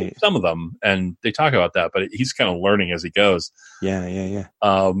kid. Some of them, and they talk about that, but he's kind of learning as he goes. Yeah.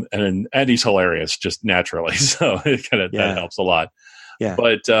 And he's hilarious just naturally. So it that helps a lot. Yeah.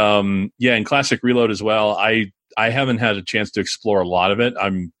 But in Classic Reload as well, I haven't had a chance to explore a lot of it.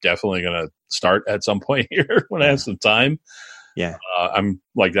 I'm definitely going to start at some point here when I have some time. Yeah. I'm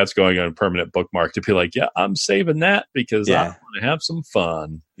like, that's going on a permanent bookmark to be like, I'm saving that because I want to have some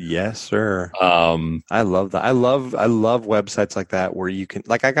fun. Yes, sir. I love that. I love websites like that where you can,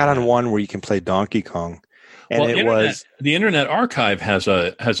 like I got on one where you can play Donkey Kong. And the Internet Archive has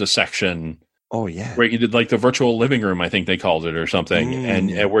a section. Oh yeah, where you did like the virtual living room, I think they called it or something,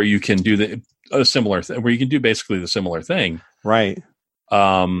 and where you can do a similar thing, where you can do basically the similar thing, right?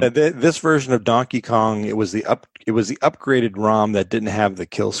 This version of Donkey Kong, it was the upgraded ROM that didn't have the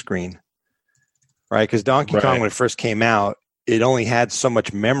kill screen, right? Because Donkey Kong when it first came out, it only had so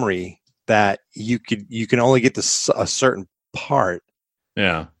much memory that you can only get to a certain part.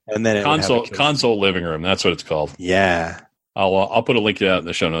 Yeah, and then console living room. That's what it's called. Yeah. I'll put a link to that in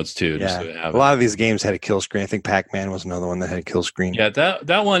the show notes too. Yeah. So a lot of these games had a kill screen. I think Pac-Man was another one that had a kill screen. Yeah,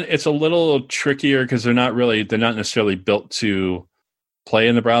 that one, it's a little trickier because they're not necessarily built to play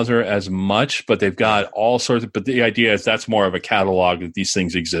in the browser as much, but they've got all sorts of. But the idea is that's more of a catalog that these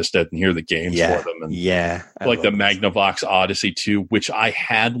things existed, and here are the games for them. And like the Magnavox Odyssey 2, which I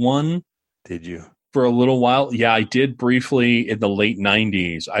had one. Did you? For a little while? Yeah, I did briefly in the late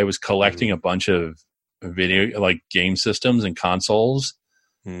 90s. I was collecting a bunch of video like game systems and consoles,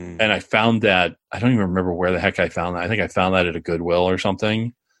 and I found that I don't even remember where the heck I found that. I think I found that at a Goodwill or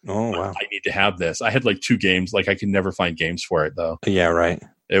something. Oh wow! I need to have this. I had like 2 games. Like I could never find games for it though. Yeah, right.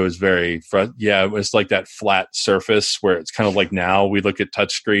 It was very it was like that flat surface where it's kind of like now we look at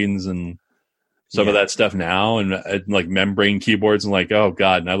touch screens and some of that stuff now and like membrane keyboards and like, oh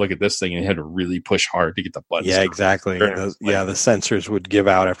God. And I look at this thing and you had to really push hard to get the buttons. Yeah, exactly. The sensors would give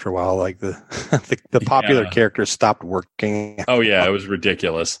out after a while. Like the popular characters stopped working. Oh yeah. It was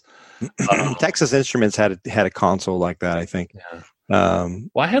ridiculous. Texas Instruments had a console like that, I think. Yeah.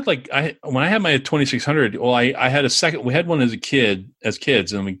 Well, I had when I had my 2600, I had a second, we had one as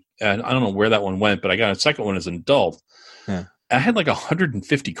kids and I don't know where that one went, but I got a second one as an adult. Yeah. I had like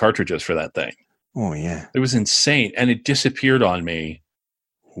 150 cartridges for that thing. Oh yeah, it was insane, and it disappeared on me.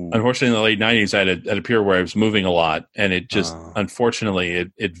 Ooh. Unfortunately, in the late 90s, I had a period where I was moving a lot, and it just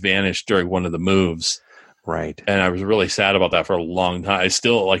unfortunately it vanished during one of the moves. Right, and I was really sad about that for a long time. It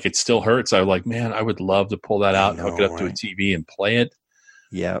still hurts. I was like, man, I would love to pull that out and hook it up to a TV and play it.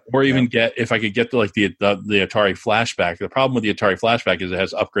 Yeah, or even if I could get the Atari Flashback. The problem with the Atari Flashback is it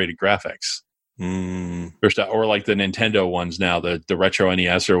has upgraded graphics. Or like the Nintendo ones now, the retro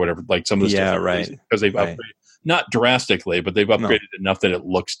NES or whatever, like some of the stuff. Right. Because they've upgraded, not drastically, but they've upgraded enough that it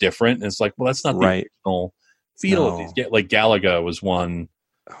looks different. And it's like, well, that's not the original feel of these games. Like Galaga was one.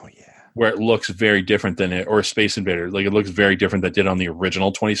 Oh yeah. Where it looks very different than it, or Space Invader, like it looks very different than it did on the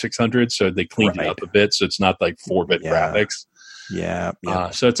original 2600. So they cleaned it up a bit, so it's not like 4-bit graphics. Yeah.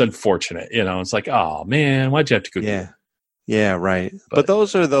 So it's unfortunate, It's like, oh man, why'd you have to go? Yeah. Yeah, right. But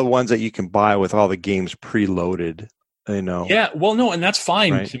those are the ones that you can buy with all the games preloaded. I know. Yeah, well, no, and that's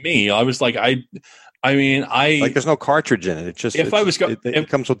fine to me. I was like, I mean, like there's no cartridge in it. It just it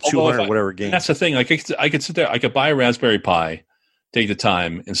comes with 200 whatever games. That's the thing. Like I could sit there, I could buy a Raspberry Pi, take the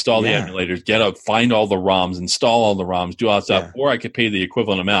time, install the emulators, find all the ROMs, install all the ROMs, do all that stuff, or I could pay the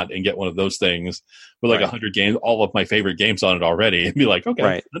equivalent amount and get one of those things with like 100 games, all of my favorite games on it already, and be like, okay,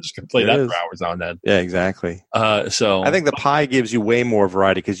 I'm just gonna play that for hours on that. Yeah, exactly. So I think the Pi gives you way more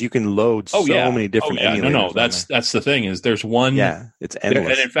variety because you can load so many different emulators. No, that's the thing is there's one. Yeah, it's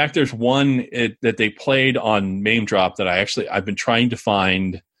endless. And in fact, there's one that they played on Name Drop that I've been trying to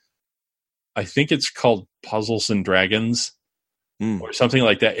find. I think it's called Puzzles and Dragons. Or something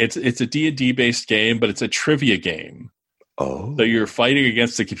like that. It's a D&D based game, but it's a trivia game. Oh, so you're fighting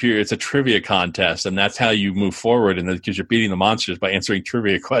against the computer. It's a trivia contest, and that's how you move forward. And because you're beating the monsters by answering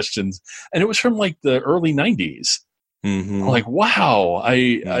trivia questions. And it was from like the early '90s. I'm like, wow!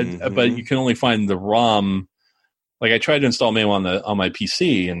 But you can only find the ROM. Like I tried to install MAME on my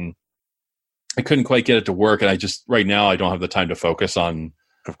PC, and I couldn't quite get it to work. And right now I don't have the time to focus on,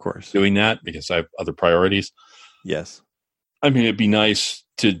 of course, doing that because I have other priorities. Yes. I mean, it'd be nice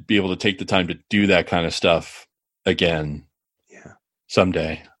to be able to take the time to do that kind of stuff again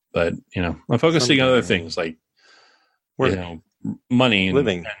someday. But, I'm focusing on other things like, money and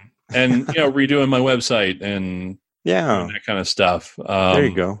living and redoing my website and that kind of stuff. There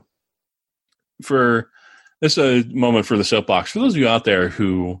you go. This is a moment for the soapbox. For those of you out there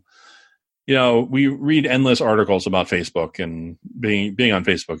who, we read endless articles about Facebook and being on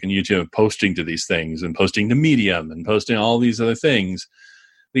Facebook and YouTube, posting to these things and posting to Medium and posting all these other things.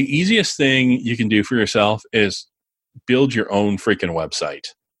 The easiest thing you can do for yourself is build your own freaking website.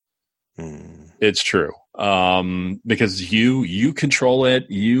 It's true. Because you control it.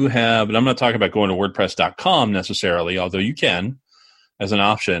 You have, and I'm not talking about going to WordPress.com necessarily, although you can as an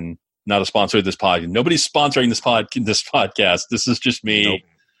option. Not a sponsor of this podcast. Nobody's sponsoring this podcast. This is just me. Nope.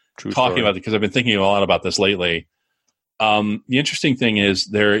 True talking story. about it because I've been thinking a lot about this lately. The interesting thing is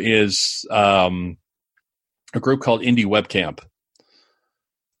there is a group called Indie Webcamp,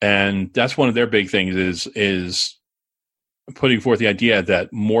 and that's one of their big things is putting forth the idea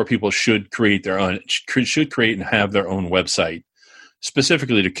that more people should create and have their own website,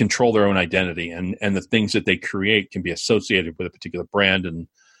 specifically to control their own identity, and the things that they create can be associated with a particular brand. And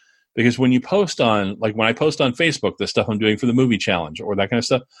because when you post on, like when I post on Facebook, the stuff I'm doing for the movie challenge or that kind of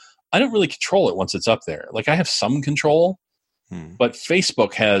stuff, I don't really control it once it's up there. Like I have some control, but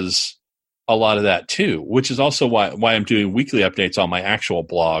Facebook has a lot of that too, which is also why I'm doing weekly updates on my actual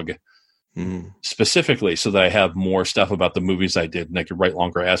blog specifically so that I have more stuff about the movies I did and I could write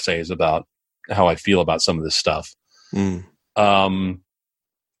longer essays about how I feel about some of this stuff. So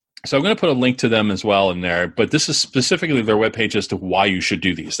I'm going to put a link to them as well in there, but this is specifically their webpage as to why you should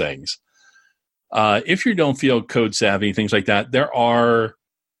do these things. If you don't feel code savvy, things like that, there are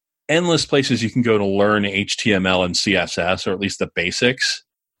endless places you can go to learn HTML and CSS, or at least the basics,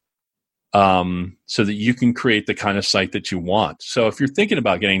 so that you can create the kind of site that you want. So if you're thinking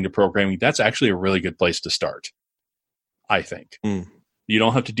about getting into programming, that's actually a really good place to start, I think. You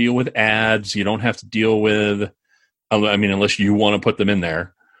don't have to deal with ads. You don't have to deal with, unless you want to put them in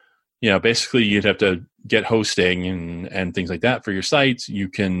there. Basically you'd have to get hosting and things like that for your sites. You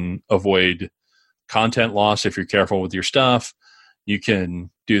can avoid content loss if you're careful with your stuff. You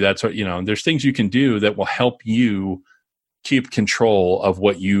can do that. So, there's things you can do that will help you keep control of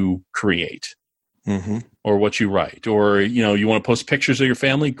what you create or what you write. Or, you want to post pictures of your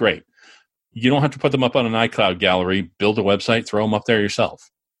family? Great. You don't have to put them up on an iCloud gallery. Build a website, throw them up there yourself.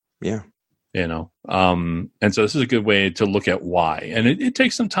 Yeah. And so this is a good way to look at why. And it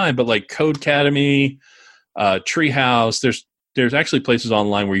takes some time, but like Codecademy, Treehouse, there's actually places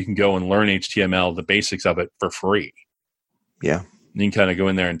online where you can go and learn HTML, the basics of it for free. Yeah. And you can kind of go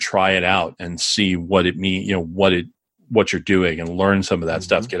in there and try it out and see what it means, what you're doing and learn some of that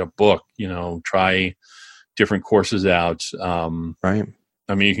stuff, get a book, try different courses out. Right.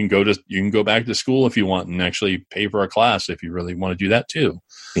 I mean, you can go back to school if you want and actually pay for a class if you really want to do that too.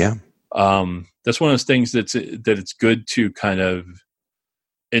 Yeah. That's one of those things that it's good to kind of,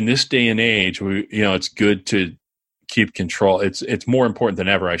 in this day and age, it's good to keep control. It's more important than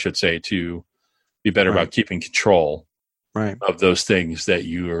ever, I should say, to be better about keeping control of those things that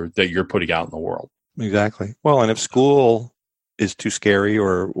you're putting out in the world. Exactly. Well, and if school is too scary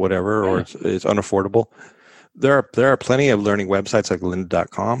or whatever, or it's unaffordable, there are plenty of learning websites like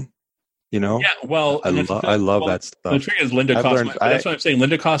lynda.com Yeah, well, I love that stuff. The trick is Linda costs money. That's what I'm saying.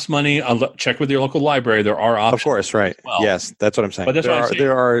 Linda costs money. Check with your local library. There are options. Of course, right. Well. Yes, that's what I'm saying. But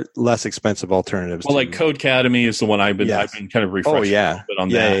there are less expensive alternatives. Well, like Code Academy is the one I've been kind of refreshing a little bit on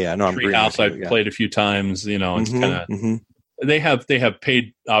that. Yeah. No, I'm Treehouse I've played a few times. It's kind of they have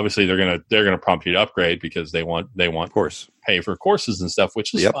paid. Obviously, they're gonna prompt you to upgrade because they want of course pay for courses and stuff,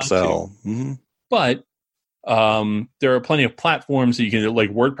 which is the upsell. Mm-hmm. But there are plenty of platforms that you can,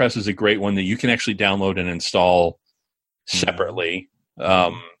 like WordPress is a great one that you can actually download and install separately,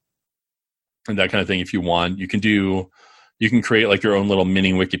 and that kind of thing. If you want, you can create like your own little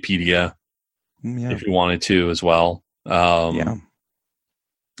mini Wikipedia if you wanted to as well. That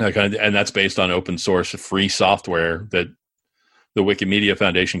kind of, and that's based on open source free software that the Wikimedia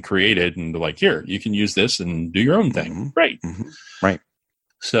Foundation created, and they're like, here, you can use this and do your own thing. Great. Right.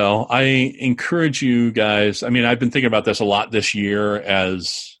 So I encourage you guys. I mean, I've been thinking about this a lot this year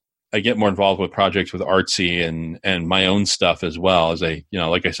as I get more involved with projects with Artsy and my own stuff as well. As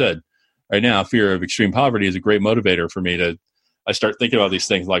like I said, right now, fear of extreme poverty is a great motivator for me I start thinking about these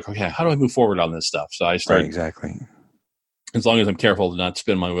things like, okay, how do I move forward on this stuff? So I start exactly. As long as I'm careful to not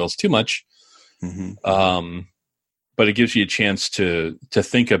spin my wheels too much. But it gives you a chance to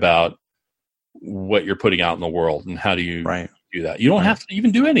think about what you're putting out in the world and how do you do that. You don't have to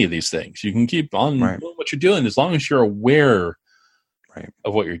even do any of these things. You can keep on doing what you're doing as long as you're aware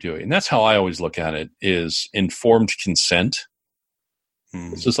of what you're doing. And that's how I always look at it, is informed consent.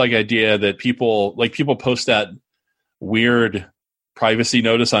 It's just like idea that people post that weird privacy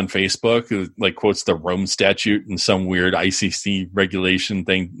notice on Facebook, like quotes the Rome Statute and some weird ICC regulation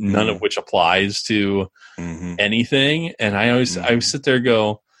thing, none of which applies to anything. And I sit there and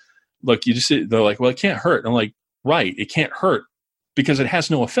go, look, they're like, well, it can't hurt. And I'm like, right, it can't hurt because it has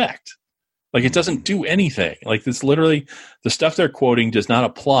no effect. Like, it doesn't do anything. Like, this literally, the stuff they're quoting does not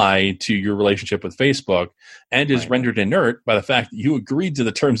apply to your relationship with Facebook and is rendered inert by the fact that you agreed to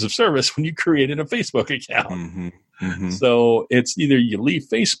the terms of service when you created a Facebook account. So it's either you leave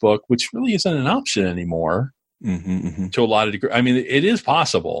Facebook, which really isn't an option anymore to a lot of degrees. I mean, it is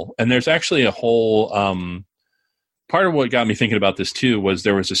possible. And there's actually a whole part of what got me thinking about this too was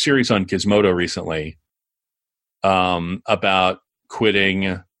there was a series on Gizmodo recently about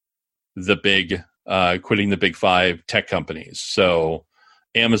quitting the big five tech companies. So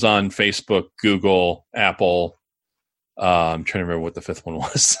Amazon, Facebook, Google, Apple. I'm trying to remember what the fifth one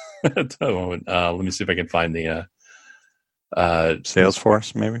was. Let me see if I can find the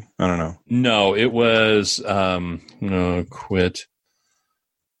Salesforce, maybe? I don't know. No, it was quit.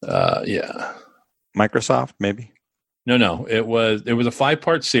 Microsoft, maybe? No. It was a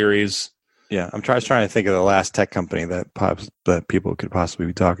 5-part series. Yeah, I was trying to think of the last tech company that people could possibly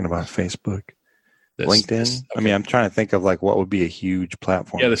be talking about. Facebook, LinkedIn. Okay. I mean, I'm trying to think of like what would be a huge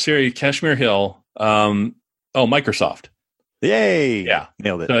platform. Yeah, the series Kashmir Hill. Microsoft. Yay! Yeah,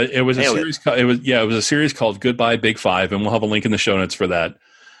 nailed it. So it was a series. It was a series called Goodbye Big Five, and we'll have a link in the show notes for that.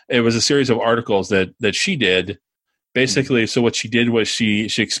 It was a series of articles that she did. Basically, so what she did was she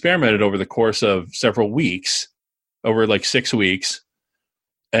experimented over the course of several weeks, over like 6 weeks.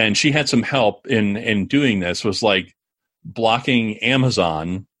 And she had some help in doing this, was like blocking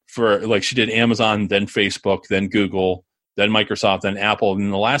Amazon for, like, she did Amazon, then Facebook, then Google, then Microsoft, then Apple. And in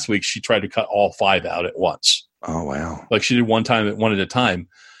the last week, she tried to cut all 5 out at once. Oh, wow. Like, she did one at a time.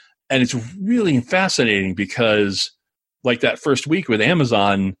 And it's really fascinating because, like, that first week with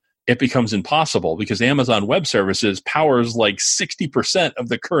Amazon, it becomes impossible because Amazon Web Services powers like 60% of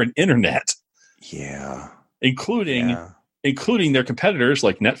the current internet. Yeah. Including their competitors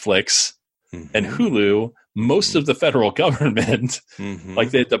like Netflix and Hulu. Most of the federal government,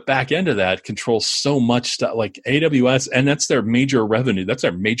 like the back end of that, controls so much stuff, like AWS, and that's their major revenue. That's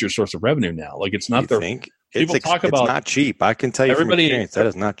their major source of revenue now. Like, it's not people talk about. It's not cheap. I can tell you from experience that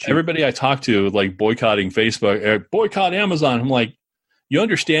is not cheap. Everybody I talk to, like, boycotting Facebook, or boycott Amazon. I'm like, you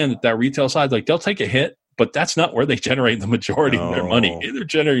understand that retail side, like, they'll take a hit, but that's not where they generate the majority of their money. They're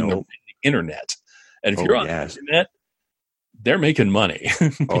generating the internet, and if you're on the internet, they're making money.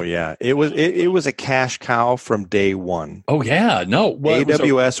 Oh yeah, it was a cash cow from day one. Oh yeah, no.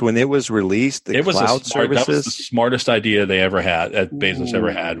 AWS when it was released, cloud services. That was the smartest idea they ever had. That Bezos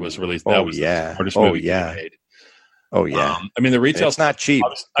ever had was released. That was the smartest movie made. Oh yeah. I mean, the retail. It's not cheap.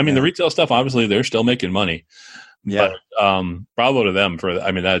 The retail stuff. Obviously, they're still making money. Yeah. But, bravo to them for.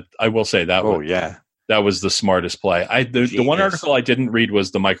 I mean, that I will say that. That was the smartest play. The one article I didn't read was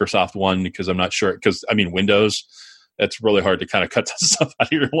the Microsoft one because I'm not sure. Because I mean, Windows. It's really hard to kind of cut that stuff out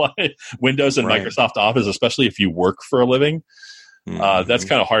of your life. Windows and Microsoft Office, especially if you work for a living, that's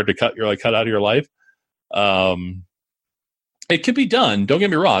kind of hard to cut out of your life. And It can be done. Don't get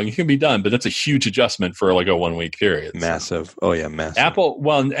me wrong. It can be done, but that's a huge adjustment for like a 1 week period. Massive. So. Oh yeah, massive. Apple.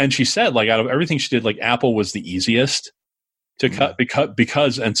 Well, and she said like out of everything she did, like Apple was the easiest to cut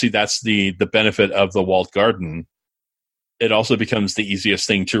because and see that's the benefit of the walled garden. It also becomes the easiest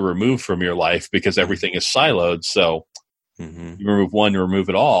thing to remove from your life because everything is siloed. So you remove one, you remove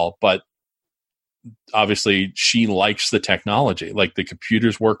it all. But obviously, she likes the technology. Like the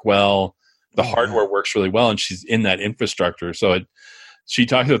computers work well. The hardware works really well, and she's in that infrastructure. So she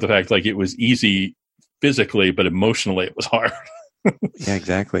talked about the fact like it was easy physically, but emotionally it was hard. Yeah,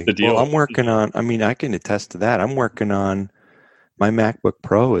 exactly. Well, I'm working on. I mean, I can attest to that. I'm working on my MacBook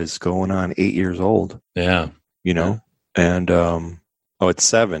Pro is going on 8 years old. Yeah, and it's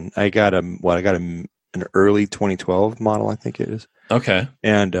 7. I got an early 2012 model, I think it is. Okay,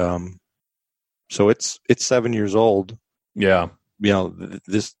 and so it's 7 years old. Yeah,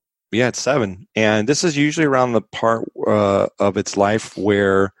 it's 7, and this is usually around the part of its life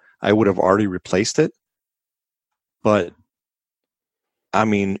where I would have already replaced it, but I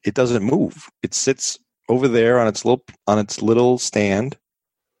mean, it doesn't move. It sits over there on its little stand,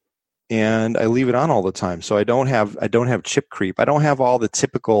 and I leave it on all the time. So I don't have chip creep. I don't have all the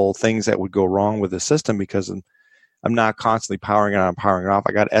typical things that would go wrong with the system because I'm not constantly powering it on and powering it off.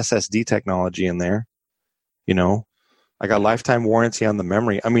 I got SSD technology in there, I got lifetime warranty on the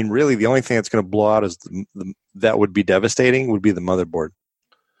memory. I mean, really, the only thing that's going to blow out is that would be devastating would be the motherboard.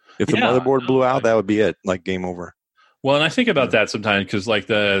 If the motherboard blew out, that would be it, like game over. Well, and I think about that sometimes because like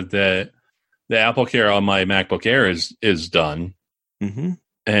the Apple Care on my MacBook Air is done,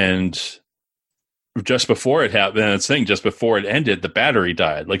 and just before it happened, just before it ended, the battery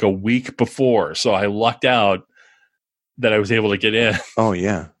died like a week before. So I lucked out that I was able to get in. Oh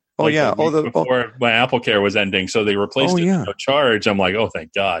yeah. Oh yeah! Before my Apple Care was ending, so they replaced it with no charge. I'm like, oh,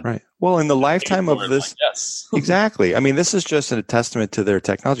 thank God! Right. Well, in the lifetime of this, yes, exactly. I mean, this is just a testament to their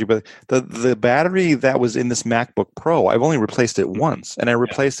technology. But the battery that was in this MacBook Pro, I've only replaced it once, and I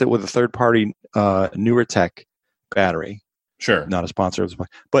replaced it with a third-party newer tech battery. Sure, not a sponsor,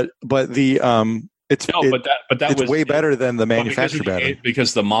 but the It's way better than the manufacturer battery.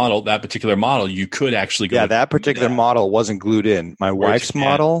 Because that particular model, you could actually go. Yeah, that particular model wasn't glued in. My wife's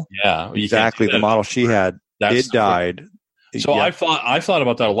model, exactly the model she had, it died. So I've thought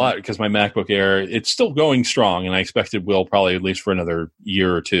about that a lot because my MacBook Air, it's still going strong, and I expect it will probably at least for another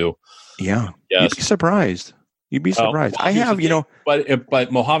year or two. Yeah, yes. You'd be surprised. I have,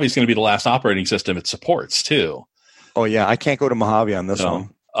 but Mojave is going to be the last operating system it supports too. Oh yeah, I can't go to Mojave on this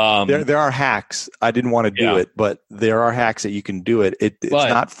one. There are hacks. I didn't want to do it, but there are hacks that you can do it. It's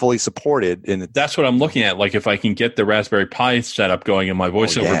not fully supported. That's what I'm looking at. Like if I can get the Raspberry Pi setup going in my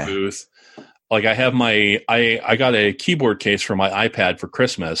voiceover booth, like I have I got a keyboard case for my iPad for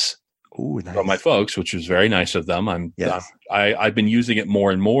Christmas from my folks, which was very nice of them. I've been using it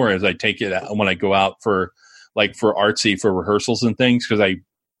more and more as I take it when I go out for artsy for rehearsals and things because I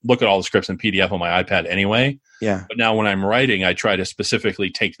look at all the scripts in PDF on my iPad anyway. Yeah. But now when I'm writing, I try to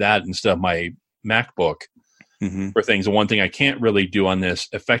specifically take that instead of my MacBook for things. And one thing I can't really do on this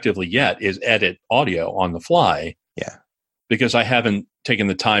effectively yet is edit audio on the fly. Yeah. Because I haven't taken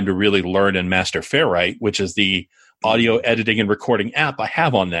the time to really learn and master Fairwrite, which is the audio editing and recording app I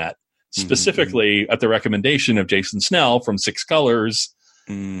have on that, specifically at the recommendation of Jason Snell from Six Colors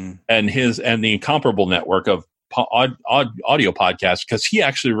and the Incomparable network of audio podcast because he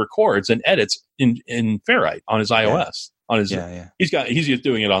actually records and edits in Fairwrite on his iOS. On his, he's just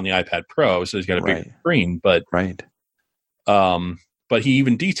doing it on the iPad Pro, so he's got a big screen. But but he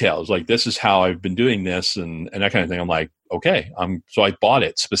even details like this is how I've been doing this and that kind of thing. I'm like, okay, so I bought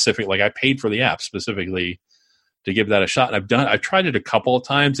it specific. Like I paid for the app specifically to give that a shot. And I've tried it a couple of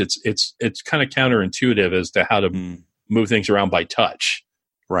times. It's kind of counterintuitive as to how to move things around by touch.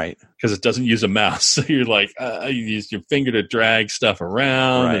 Right. Because it doesn't use a mouse. So you're like, you use your finger to drag stuff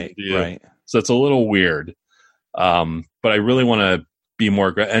around. Right. So it's a little weird. But I really want to be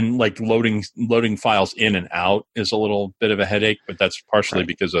more, and like loading file in and out is a little bit of a headache, but that's partially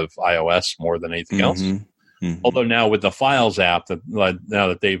because of iOS more than anything else. Although now with the Files app, now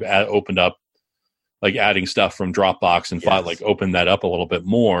that they've opened up, like adding stuff from Dropbox and file, like open that up a little bit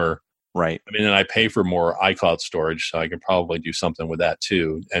more. Right. I mean, and I pay for more iCloud storage, so I can probably do something with that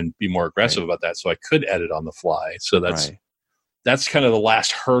too, and be more aggressive about that. So I could edit on the fly. So that's kind of the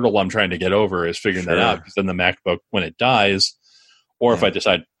last hurdle I'm trying to get over is figuring that out. Because then the MacBook, when it dies, or if I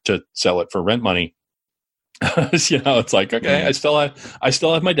decide to sell it for rent money, it's like okay, I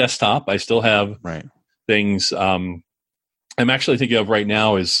still have my desktop. I still have things. I'm actually thinking of right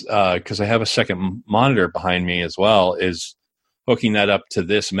now is because I have a second monitor behind me as well. Is hooking that up to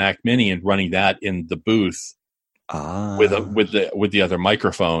this Mac Mini and running that in the booth with the other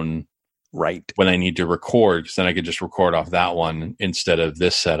microphone. Right. When I need to record, because then I could just record off that one instead of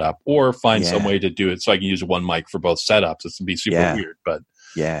this setup, or find some way to do it so I can use one mic for both setups. This would be super weird, but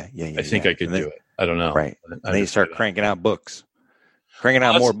I think I could do it. I don't know. Right. And then you start cranking out books. Cranking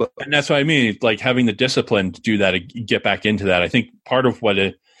out more books. And that's what I mean. Like having the discipline to do that, get back into that. I think part of what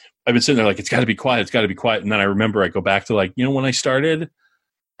I've been sitting there like, it's got to be quiet. It's got to be quiet. And then I remember I go back to like, when I started,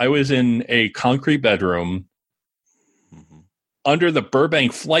 I was in a concrete bedroom under the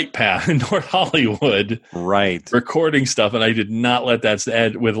Burbank flight path in North Hollywood, right, recording stuff, and I did not let that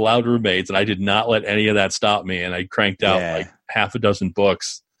end with loud roommates, and I did not let any of that stop me, and I cranked out like half a dozen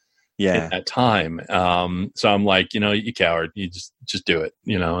books at that time. So I'm like, you coward, you just do it.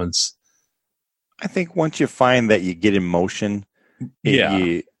 It's. I think once you find that you get in motion,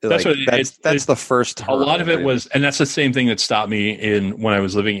 that's the first hurdle. A lot of it was, and that's the same thing that stopped me when I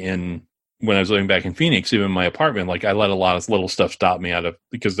was living back in Phoenix, even in my apartment. Like I let a lot of little stuff stop me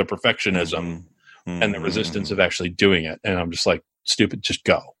because the perfectionism and the resistance of actually doing it. And I'm just like, stupid, just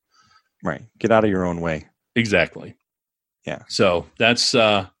go. Right. Get out of your own way. Exactly. Yeah. So that's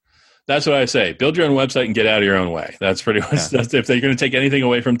what I say. Build your own website and get out of your own way. That's pretty much, that's if they're going to take anything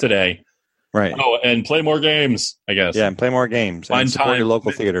away from today. Right. Oh, and play more games, I guess. Yeah. And play more games. Find and support your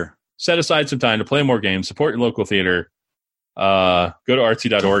local theater. Set aside some time to play more games, support your local theater. Go to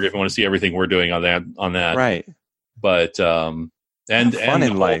artsy.org if you want to see everything we're doing on that. Right. But and fun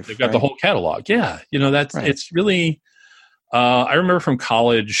in life. They've got the whole catalog. Yeah. That's it's really I remember from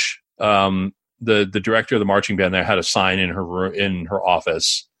college, the director of the marching band there had a sign in her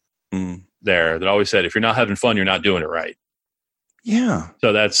office there that always said, if you're not having fun, you're not doing it right. Yeah.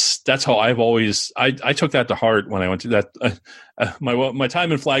 So that's how I've always I took that to heart when I went to that my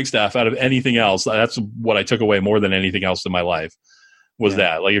time in Flagstaff. Out of anything else, that's what I took away more than anything else in my life was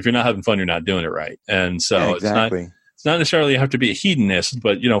that. Like if you're not having fun, you're not doing it right. And so it's not necessarily you have to be a hedonist,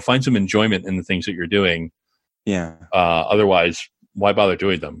 but find some enjoyment in the things that you're doing. Yeah. Otherwise, why bother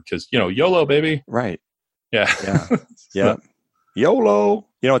doing them? Because YOLO, baby. Right. Yeah. Yeah. Yeah. YOLO.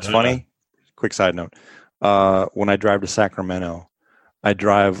 It's funny. Quick side note. When I drive to Sacramento, I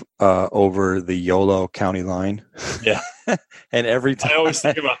drive over the Yolo County line. Yeah. And every time I always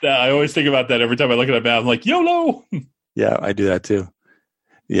think about that every time I look at a map. I'm like, YOLO. Yeah, I do that too.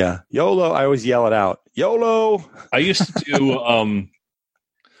 Yeah. YOLO. I always yell it out. YOLO. I used to do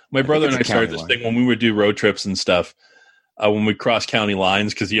my brother and I started this thing when we would do road trips and stuff. When we cross county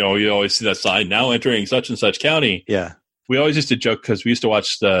lines, because you always see that sign now entering such and such county. Yeah. We always used to joke because we used to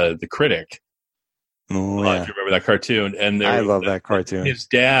watch the Critic. Oh, if you remember that cartoon, and I love that cartoon. His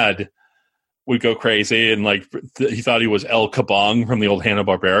dad would go crazy, and like he thought he was El Kabong from the old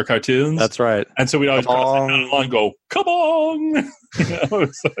Hanna-Barbera cartoons. That's right. And so we'd always cross that line and go Kabong.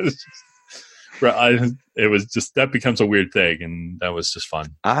 It was just that becomes a weird thing, and that was just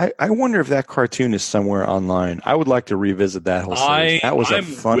fun. I wonder if that cartoon is somewhere online. I would like to revisit that whole series. That was a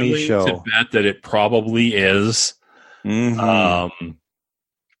funny show. To bet that it probably is. Mm-hmm.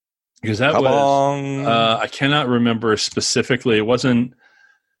 Because that was, I cannot remember specifically. It wasn't.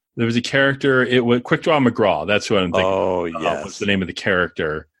 There was a character. It was Quick Draw McGraw. That's what I'm thinking. Oh, yes. What's the name of the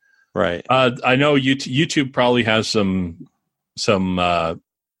character? Right. I know YouTube probably has some homages,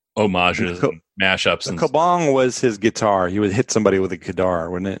 and mashups. The kabong was his guitar. He would hit somebody with a guitar,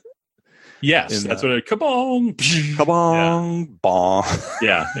 wouldn't it? Yes, that's what it. Kabong, kabong, bong.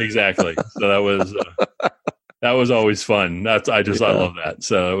 Yeah, exactly. So that was. That was always fun. I love that.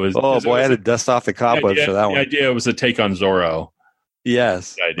 So it was. Oh boy, I had to dust off the cobwebs for that one. The idea was a take on Zorro.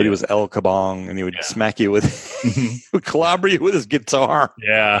 Yes, but he was El Kabong, and he would smack you he would clobber you with his guitar.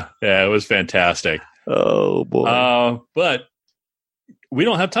 Yeah, it was fantastic. Oh boy! But we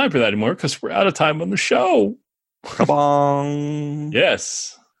don't have time for that anymore because we're out of time on the show. Kabong!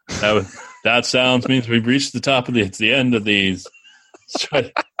 Yes, that sounds means we've reached the top of it's the end of these.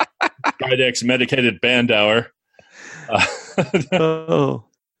 Tridex medicated band hour.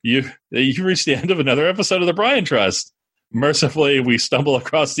 You reached the end of another episode of the Brian Trust. Mercifully, we stumble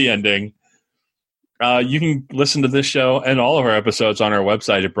across the ending. You can listen to this show and all of our episodes on our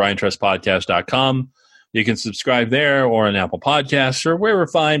website at briantrustpodcast.com. You can subscribe there or on Apple Podcasts or wherever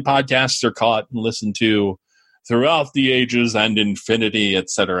fine podcasts are caught and listened to throughout the ages and infinity, et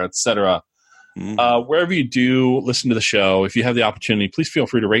cetera, et cetera. Wherever you do listen to the show, if you have the opportunity, please feel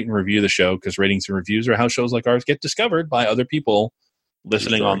free to rate and review the show because ratings and reviews are how shows like ours get discovered by other people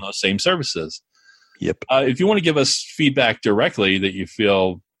listening on those same services. Yep. If you want to give us feedback directly that you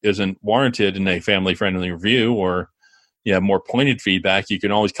feel isn't warranted in a family-friendly review or more pointed feedback, you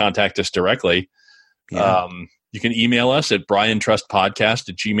can always contact us directly. Yeah. You can email us at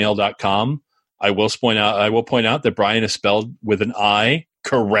briantrustpodcast@gmail.com. I will point out that Brian is spelled with an I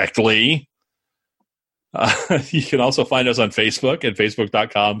correctly. You can also find us on Facebook at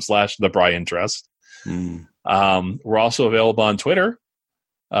facebook.com/The Brian Trust. We're also available on Twitter.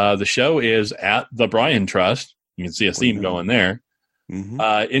 The show is at The Brian Trust. You can see a theme going there.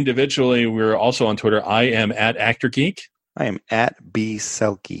 Individually, we're also on Twitter. I am at Actor Geek. I am at B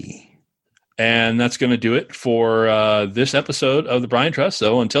Selkie. And that's going to do it for this episode of The Brian Trust.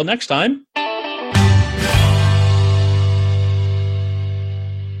 So until next time.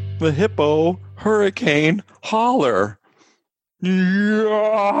 The hippo hurricane holler.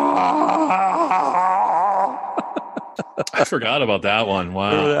 I forgot about that one.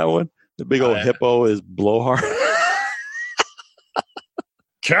 Wow. Remember that one? The big old hippo is blowhard.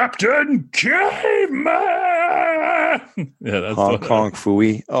 Captain Caveman! Yeah, that's Hong Kong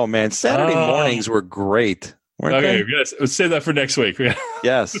Phooey. Oh, man. Saturday mornings were great. Weren't they? Yes. Let's save that for next week.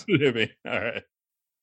 Yes. All right.